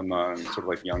advantageous among sort of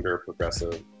like younger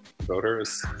progressive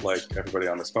voters, like everybody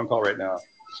on this phone call right now.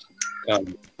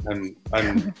 And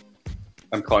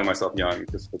I'm calling myself young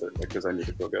just because I need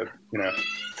to feel good, you know.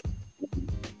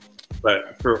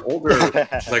 But for older,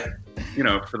 like, you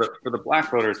know, for the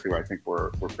Black voters who I think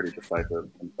were pretty decisive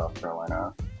in South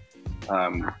Carolina,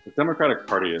 the Democratic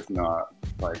Party is not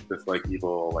like this like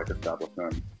evil like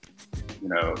establishment, you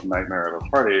know, nightmare of a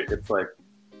party. It's like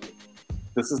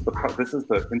this is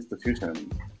the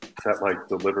institution that like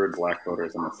delivered Black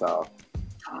voters in the South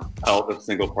out of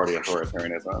single party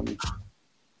authoritarianism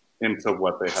into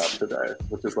what they have today,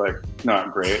 which is like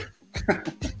not great,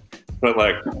 but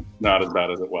like not as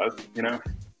bad as it was, you know?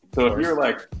 So if you're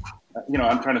like, you know,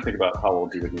 I'm trying to think about how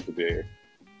old you would need to be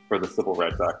for the Civil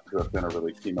Rights Act to have been a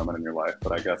really key moment in your life.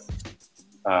 But I guess,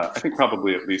 I think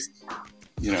probably at least,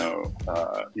 you know,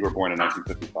 you were born in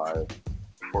 1955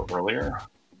 or earlier.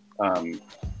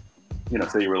 You know,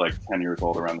 say you were like 10 years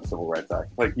old around the Civil Rights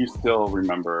Act, like you still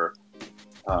remember,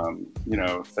 you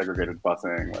know, segregated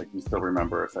busing, like you still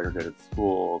remember segregated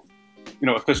schools, you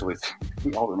know, officially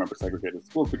we all remember segregated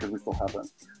schools because we still have them,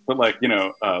 but like, you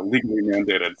know, legally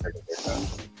mandated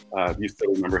segregation, you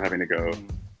still remember having to go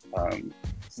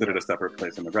sit at a separate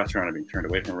place in the restaurant and being turned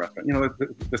away from a restaurant, you know,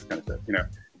 this kind of shit, you know.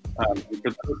 And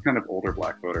for those kind of older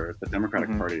Black voters, the Democratic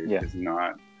Party is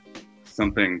not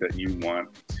something that you want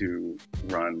to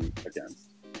run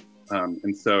against.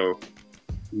 And so,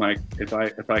 Mike, if I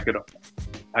could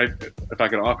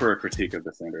offer a critique of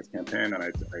the Sanders campaign, and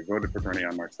I voted for Bernie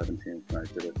on March 17th, and I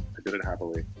did it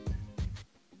happily.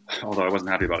 Although I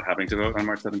wasn't happy about having to vote on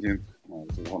March 17th,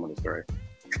 which is a whole other story.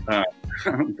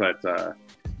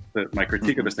 But my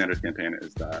critique of the Sanders campaign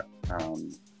is that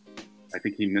I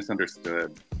think he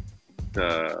misunderstood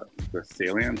the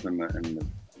salience and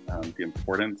the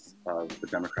importance of the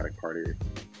Democratic Party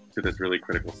to this really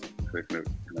critical kind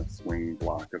of swing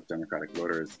block of Democratic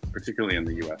voters, particularly in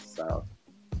the U.S. South,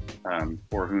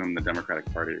 for whom the Democratic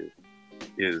Party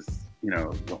is, you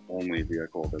know, the only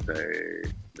vehicle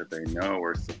that they know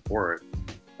or support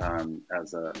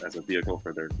as a vehicle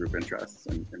for their group interests.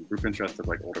 And group interests of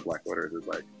like older Black voters is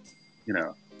like, you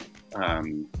know,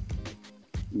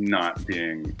 not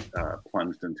being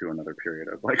plunged into another period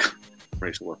of like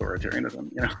racial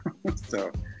authoritarianism, you know.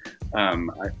 So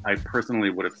I personally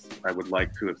would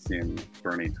like to have seen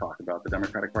Bernie talk about the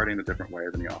Democratic Party in a different way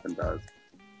than he often does.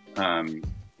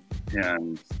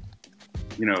 And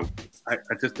you know, I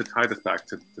just to tie this back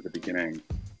to the beginning,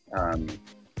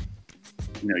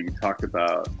 you know, you talked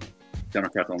about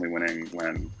Democrats only winning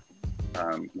when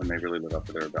they really live up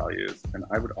to their values, and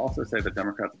I would also say that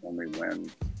Democrats only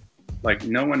win. Like,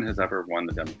 no one has ever won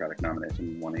the Democratic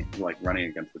nomination running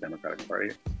against the Democratic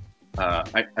Party.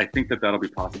 I think that will be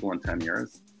possible in 10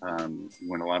 years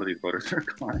when a lot of these voters are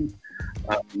gone,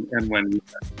 and when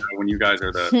you guys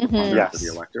are the of the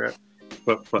electorate.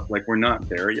 But like, we're not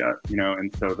there yet, you know,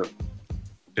 and so the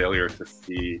failure to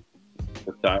see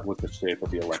that was the shape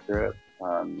of the electorate,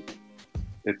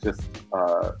 it just,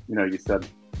 you know, you said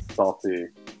salty,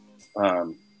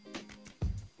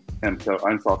 and so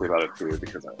I'm salty about it too,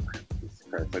 because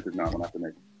I did not want to have to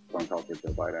make phone calls with Joe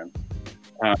Biden.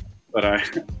 But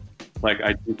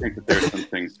I do think that there's some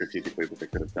things strategically that they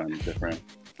could have done different.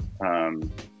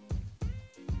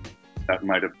 That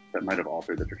might have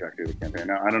altered the trajectory of the campaign.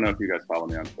 Now, I don't know if you guys follow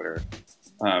me on Twitter,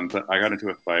 but I got into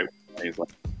a fight. I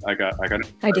got into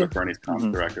a fight with Bernie's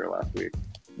comms director last week.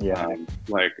 Yeah.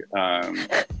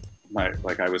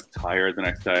 I was tired the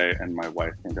next day, and my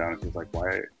wife came down and she was like, "Why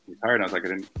are you tired?" And I was like, "I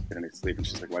didn't get any sleep." And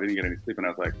she's like, "Why didn't you get any sleep?" And I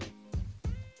was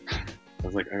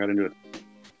like, I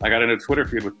got into a Twitter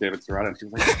feud with David Serrata, and she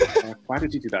was like, "Why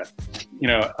did you do that?" You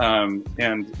know,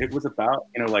 and it was about,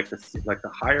 you know, like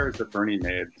the hires that Bernie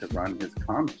made to run his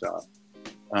comms shop.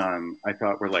 I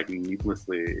thought were like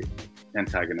needlessly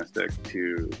antagonistic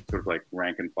to sort of like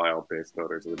rank and file base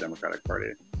voters of the Democratic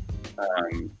Party.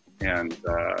 and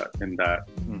in that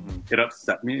it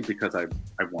upset me because I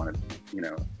wanted, you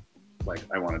know, like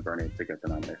I wanted Bernie to get the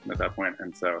nomination at that point,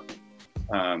 and so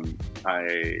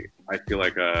I feel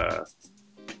like a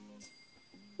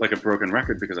broken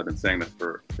record because I've been saying this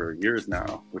for years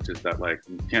now, which is that like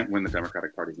you can't win the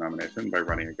Democratic Party's nomination by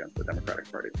running against the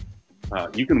Democratic Party.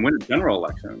 You can win a general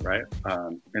election, right?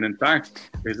 And in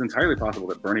fact, it's entirely possible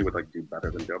that Bernie would like do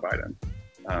better than Joe Biden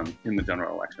in the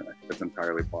general election. I think it's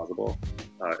entirely plausible.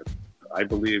 I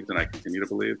believed, and I continue to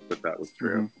believe that was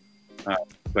true.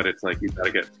 But it's like you got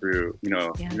to get through. You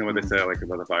know what they say like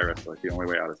about the virus, like the only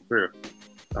way out is through.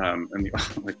 And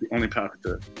the only path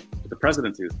to the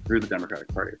presidency is through the Democratic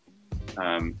Party.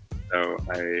 So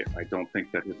I don't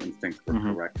think that his instincts were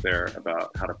correct there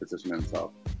about how to position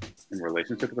himself in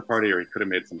relationship to the party, or he could have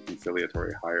made some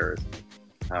conciliatory hires.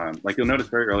 Like you'll notice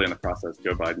very early in the process,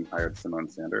 Joe Biden hired Simone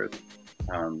Sanders,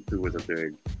 who was a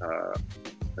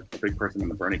big person in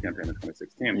the Bernie campaign in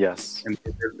 2016. Yes. And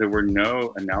there were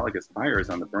no analogous hires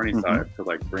on the Bernie side to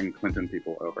like bring Clinton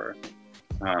people over.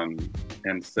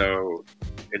 And so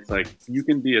it's like you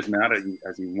can be as mad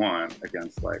as you want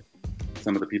against like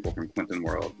some of the people from Clinton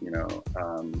world, you know,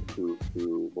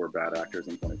 who were bad actors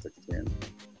in 2016.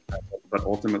 But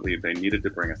ultimately, they needed to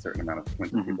bring a certain amount of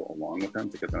Clinton people along with them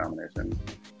to get the nomination,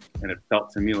 and it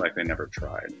felt to me like they never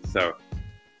tried. So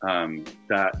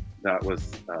that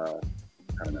was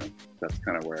I don't know. That's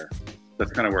kind of where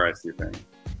I see things.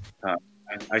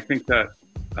 I think that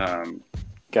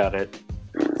got it.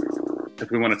 If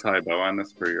we want to tie a bow on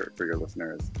this for your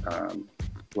listeners,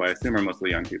 who I assume are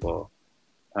mostly young people,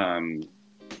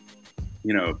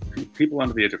 you know, people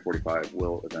under the age of 45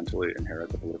 will eventually inherit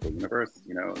the political universe,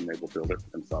 you know, and they will build it for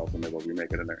themselves and they will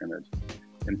remake it in their image.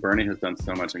 And Bernie has done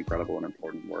so much incredible and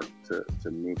important work to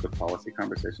move the policy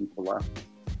conversation to the left.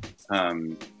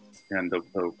 And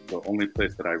the only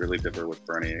place that I really differ with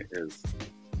Bernie is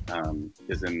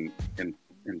in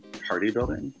party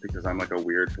building, because I'm like a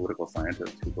weird political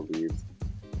scientist who believes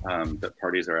that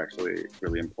parties are actually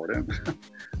really important,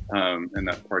 and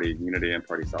that party unity and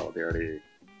party solidarity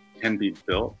can be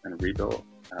built and rebuilt.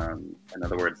 In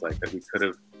other words, like that we could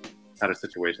have had a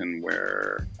situation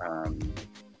where,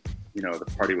 you know, the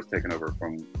party was taken over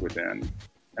from within.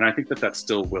 And I think that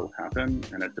still will happen,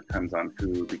 and it depends on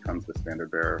who becomes the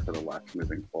standard bearer for the left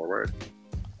moving forward.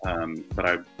 But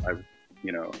I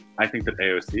think that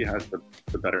AOC has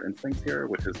the better instincts here,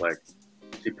 which is like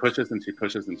she pushes and she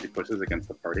pushes and she pushes against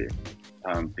the party,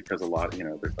 because a lot, you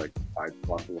know, there's like 5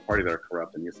 blocks of the party that are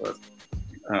corrupt and useless.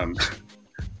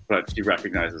 But she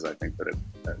recognizes, I think, that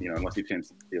you know, unless you change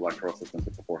the electoral system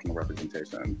to proportional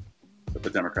representation, that the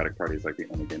Democratic Party is like the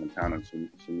only game in town, and she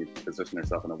needs to position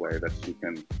herself in a way that she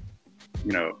can,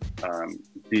 you know,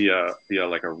 be a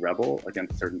like a rebel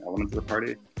against certain elements of the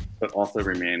party, but also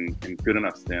remain in good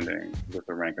enough standing with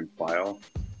the rank and file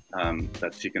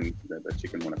that she can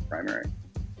win a primary.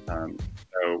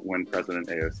 So when President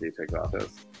AOC takes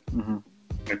office,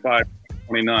 25,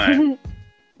 29.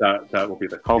 That will be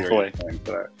the hopefully thing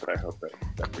that I hope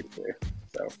that we see.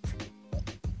 So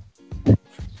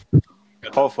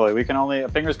hopefully we can only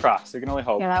fingers crossed. We can only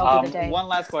hope. Yeah, that will be the day. One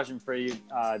last question for you,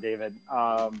 David.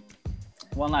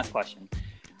 One last question.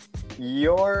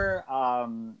 Your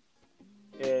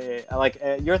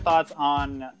your thoughts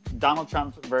on Donald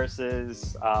Trump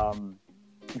versus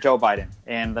Joe Biden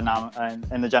in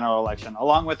the general election,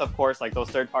 along with, of course, like those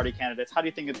third-party candidates. How do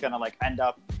you think it's going to like end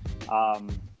up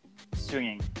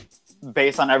swinging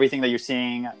based on everything that you're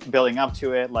seeing building up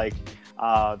to it, like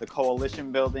the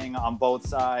coalition building on both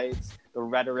sides, the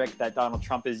rhetoric that Donald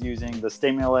Trump is using, the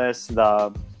stimulus,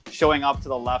 the showing up to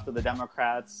the left of the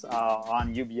Democrats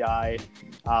on UBI,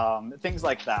 things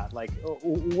like that. Like,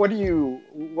 what do you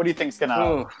think is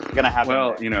gonna happen?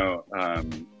 Well, there? you know,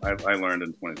 I learned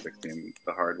in 2016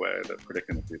 the hard way that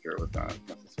predicting the future was not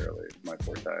necessarily my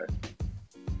forte.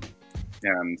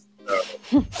 And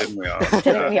didn't we all?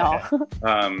 Didn't we all?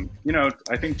 You know,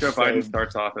 I think Joe Biden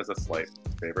starts off as a slight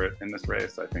favorite in this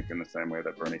race. I think in the same way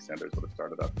that Bernie Sanders would have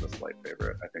started off as a slight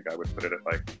favorite. I think I would put it at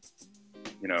like,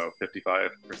 you know,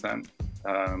 55%.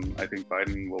 I think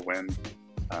Biden will win.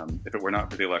 If it were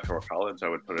not for the Electoral College, I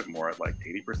would put it more at like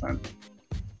 80%.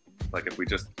 Like if we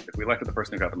elected the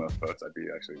person who got the most votes, I'd be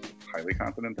actually highly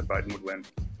confident that Biden would win.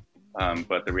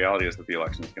 But the reality is that the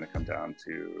election is going to come down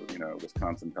to, you know,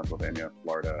 Wisconsin, Pennsylvania,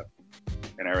 Florida,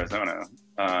 and Arizona.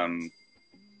 And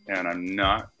I'm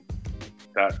not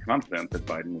that confident that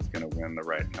Biden is going to win the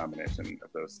right combination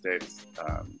of those states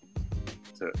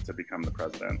to become the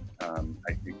president.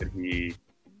 I think that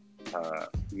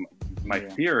my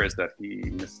fear is that he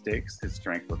mistakes his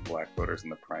strength with Black voters in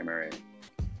the primary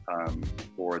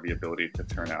for the ability to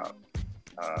turn out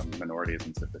minorities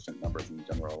in sufficient numbers in the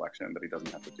general election that he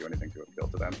doesn't have to do anything to appeal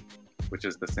to them, which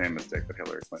is the same mistake that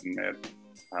Hillary Clinton made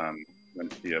when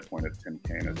she appointed Tim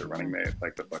Kaine as her running mate,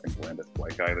 like the fucking blandest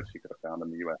white guy that she could have found in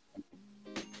the U.S.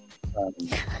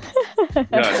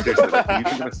 Yeah, seriously, like, can you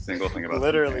think of a single thing about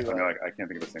Literally, Tim Kaine? I mean, like, I can't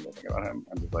think of a single thing about him.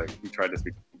 I'm just like, he tried to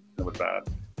speak, it was bad.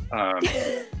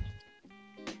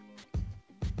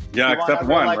 Yeah, He won except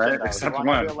every one, election, right? though. Except He won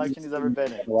one. every election he's ever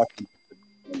been in. So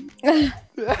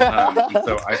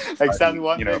Except Biden,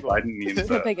 one you know, big one. Biden needs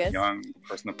The a biggest. young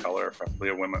person of color, preferably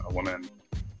a woman,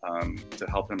 to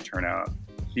help him turn out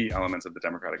key elements of the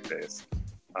Democratic base,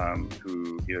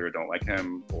 who either don't like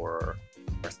him or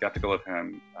are skeptical of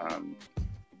him.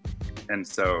 And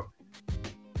so,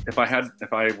 if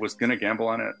I was going to gamble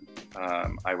on it,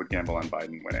 I would gamble on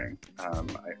Biden winning.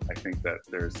 I think that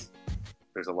there's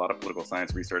a lot of political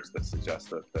science research that suggests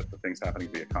that the things happening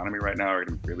to the economy right now are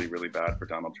going to be really, really bad for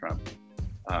Donald Trump.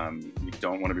 You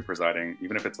don't want to be presiding,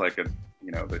 even if it's like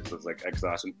this is like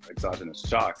exogenous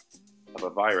shock of a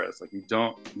virus. Like you'd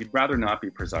rather not be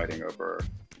presiding over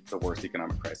the worst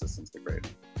economic crisis since the Great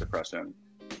Depression,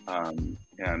 and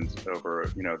over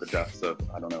the deaths of,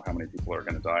 I don't know how many people are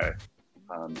going to die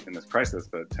in this crisis,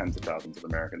 but tens of thousands of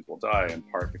Americans will die in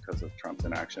part because of Trump's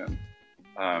inaction.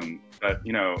 But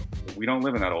we don't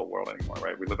live in that old world anymore,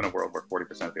 right? We live in a world where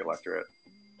 40% of the electorate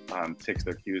takes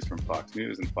their cues from Fox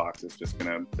News, and Fox is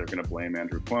they're gonna blame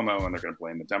Andrew Cuomo, and they're gonna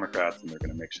blame the Democrats, and they're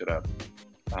gonna make shit up.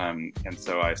 And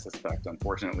so I suspect,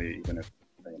 unfortunately, even if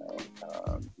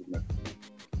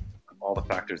all the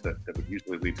factors that would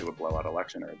usually lead to a blowout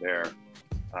election are there,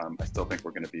 I still think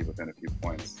we're going to be within a few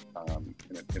points, and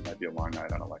it might be a long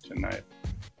night on election night.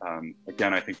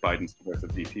 Again, I think Biden's choice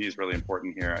of VP is really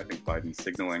important here. I think Biden's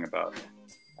signaling about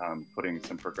putting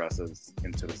some progressives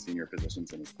into the senior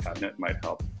positions in his cabinet might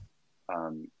help,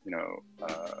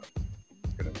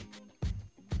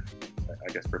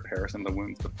 repair some of the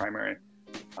wounds of the primary.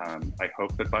 I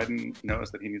hope that Biden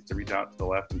knows that he needs to reach out to the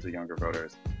left and to younger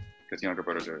voters, because younger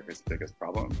voters are his biggest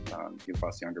problem. He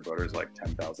lost younger voters like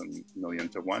 10,000 million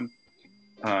to 1.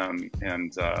 I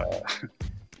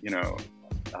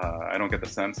don't get the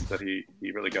sense that he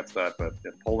really gets that, but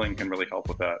if polling can really help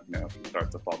with that, if he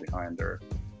starts to fall behind or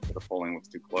the polling looks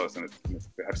too close. And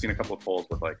I've seen a couple of polls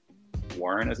with like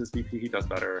Warren as his VP, he does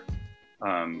better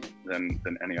than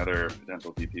any other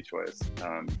potential VP choice.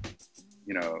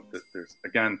 There's,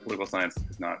 again, political science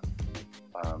is not,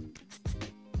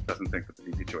 doesn't think that the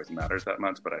VP choice matters that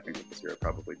much, but I think that this year it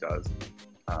probably does.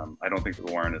 I don't think that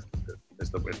Warren is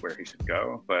where he should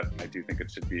go, but I do think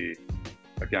it should be,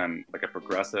 again, like a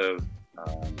progressive,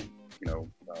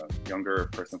 younger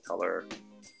person of color,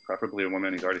 preferably a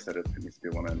woman. He's already said it needs to be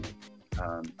a woman.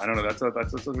 I don't know. That's like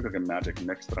a magic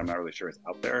mix that I'm not really sure is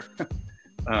out there.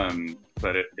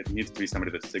 But it needs to be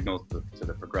somebody that signals to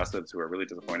the progressives who are really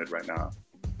disappointed right now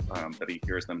that he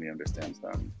hears them, he understands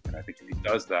them, and I think if he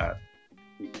does that,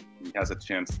 he has a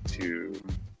chance to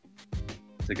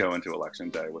go into election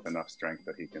day with enough strength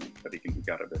that he can eke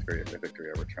out a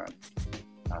victory over Trump.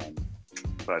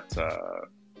 But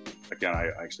again,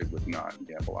 I actually would not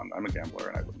gamble on. I'm a gambler,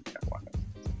 and I wouldn't gamble on it.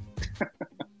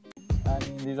 I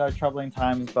mean, these are troubling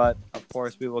times, but of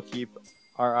course we will keep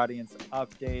our audience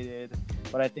updated.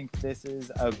 But I think this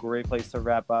is a great place to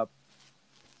wrap up.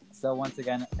 So once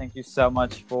again, thank you so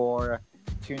much for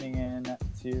tuning in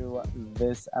to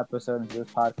this episode, into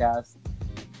this podcast.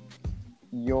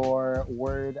 Your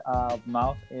word of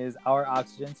mouth is our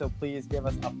oxygen, so please give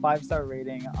us a 5-star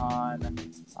rating on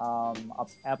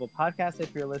Apple Podcasts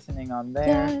if you're listening on there.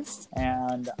 Yes.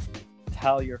 And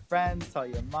tell your friends, tell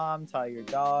your mom, tell your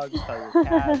dogs, tell your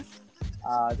cats,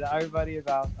 to everybody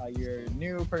about your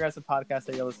new progressive podcast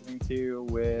that you're listening to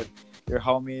with your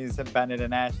homies Bennett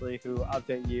and Ashley, who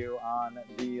update you on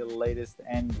the latest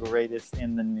and greatest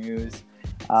in the news,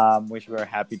 which we're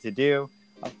happy to do.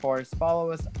 Of course, follow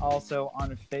us also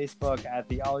on Facebook at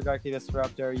The Oligarchy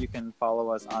Disruptor. You can follow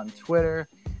us on Twitter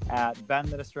at Ben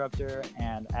the Disruptor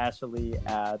and Ashley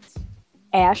at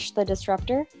Ash the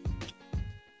Disruptor.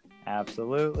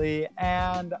 Absolutely.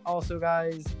 And also,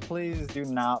 guys, please do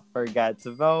not forget to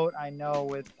vote. I know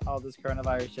with all this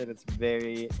coronavirus shit, it's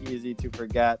very easy to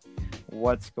forget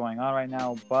what's going on right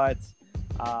now, but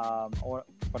or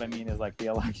what I mean is like the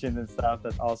election and stuff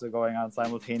that's also going on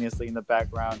simultaneously in the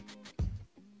background.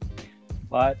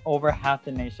 But over half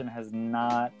the nation has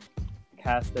not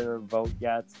cast their vote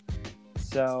yet.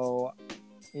 So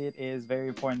it is very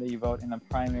important that you vote in the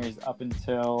primaries up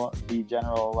until the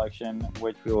general election,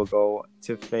 which we will go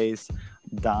to face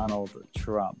Donald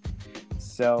Trump.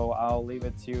 So I'll leave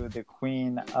it to the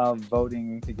queen of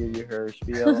voting to give you her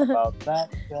spiel about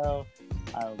that. So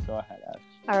I'll go ahead, Ash.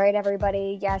 All right,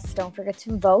 everybody. Yes, don't forget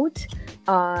to vote.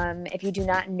 If you do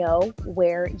not know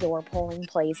where your polling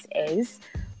place is,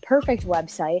 perfect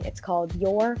website. It's called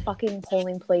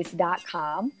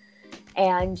yourfuckingpollingplace.com.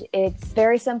 And it's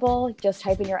very simple. Just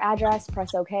type in your address,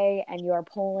 press OK, and your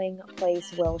polling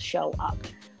place will show up.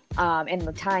 And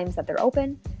the times that they're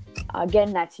open.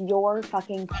 Again, that's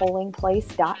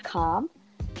yourfuckingpollingplace.com.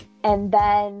 And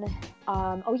then,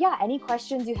 any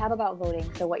questions you have about voting.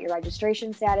 So what your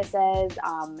registration status is,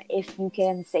 if you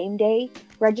can same day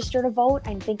register to vote.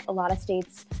 I think a lot of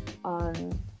states,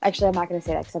 actually, I'm not going to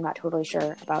say that because I'm not totally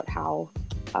sure about how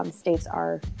states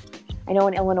are. I know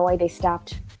in Illinois, they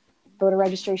stopped voter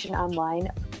registration online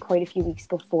quite a few weeks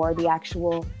before the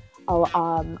actual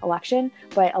election,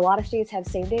 but a lot of states have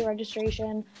same day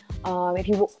registration. If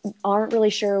you aren't really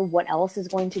sure what else is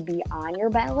going to be on your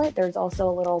ballot, there's also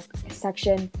a little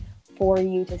section for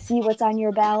you to see what's on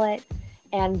your ballot.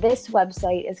 And this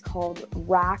website is called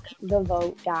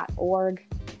rockthevote.org.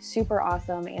 Super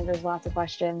awesome, answers lots of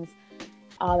questions.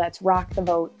 That's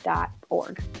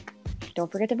rockthevote.org.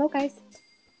 Don't forget to vote, guys.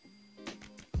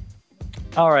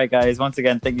 All right, guys. Once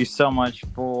again, thank you so much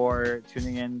for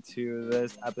tuning in to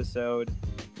this episode.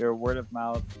 Your word of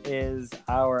mouth is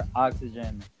our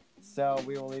oxygen. So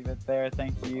we will leave it there.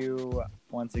 Thank you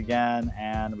once again,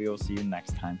 and we will see you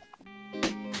next time.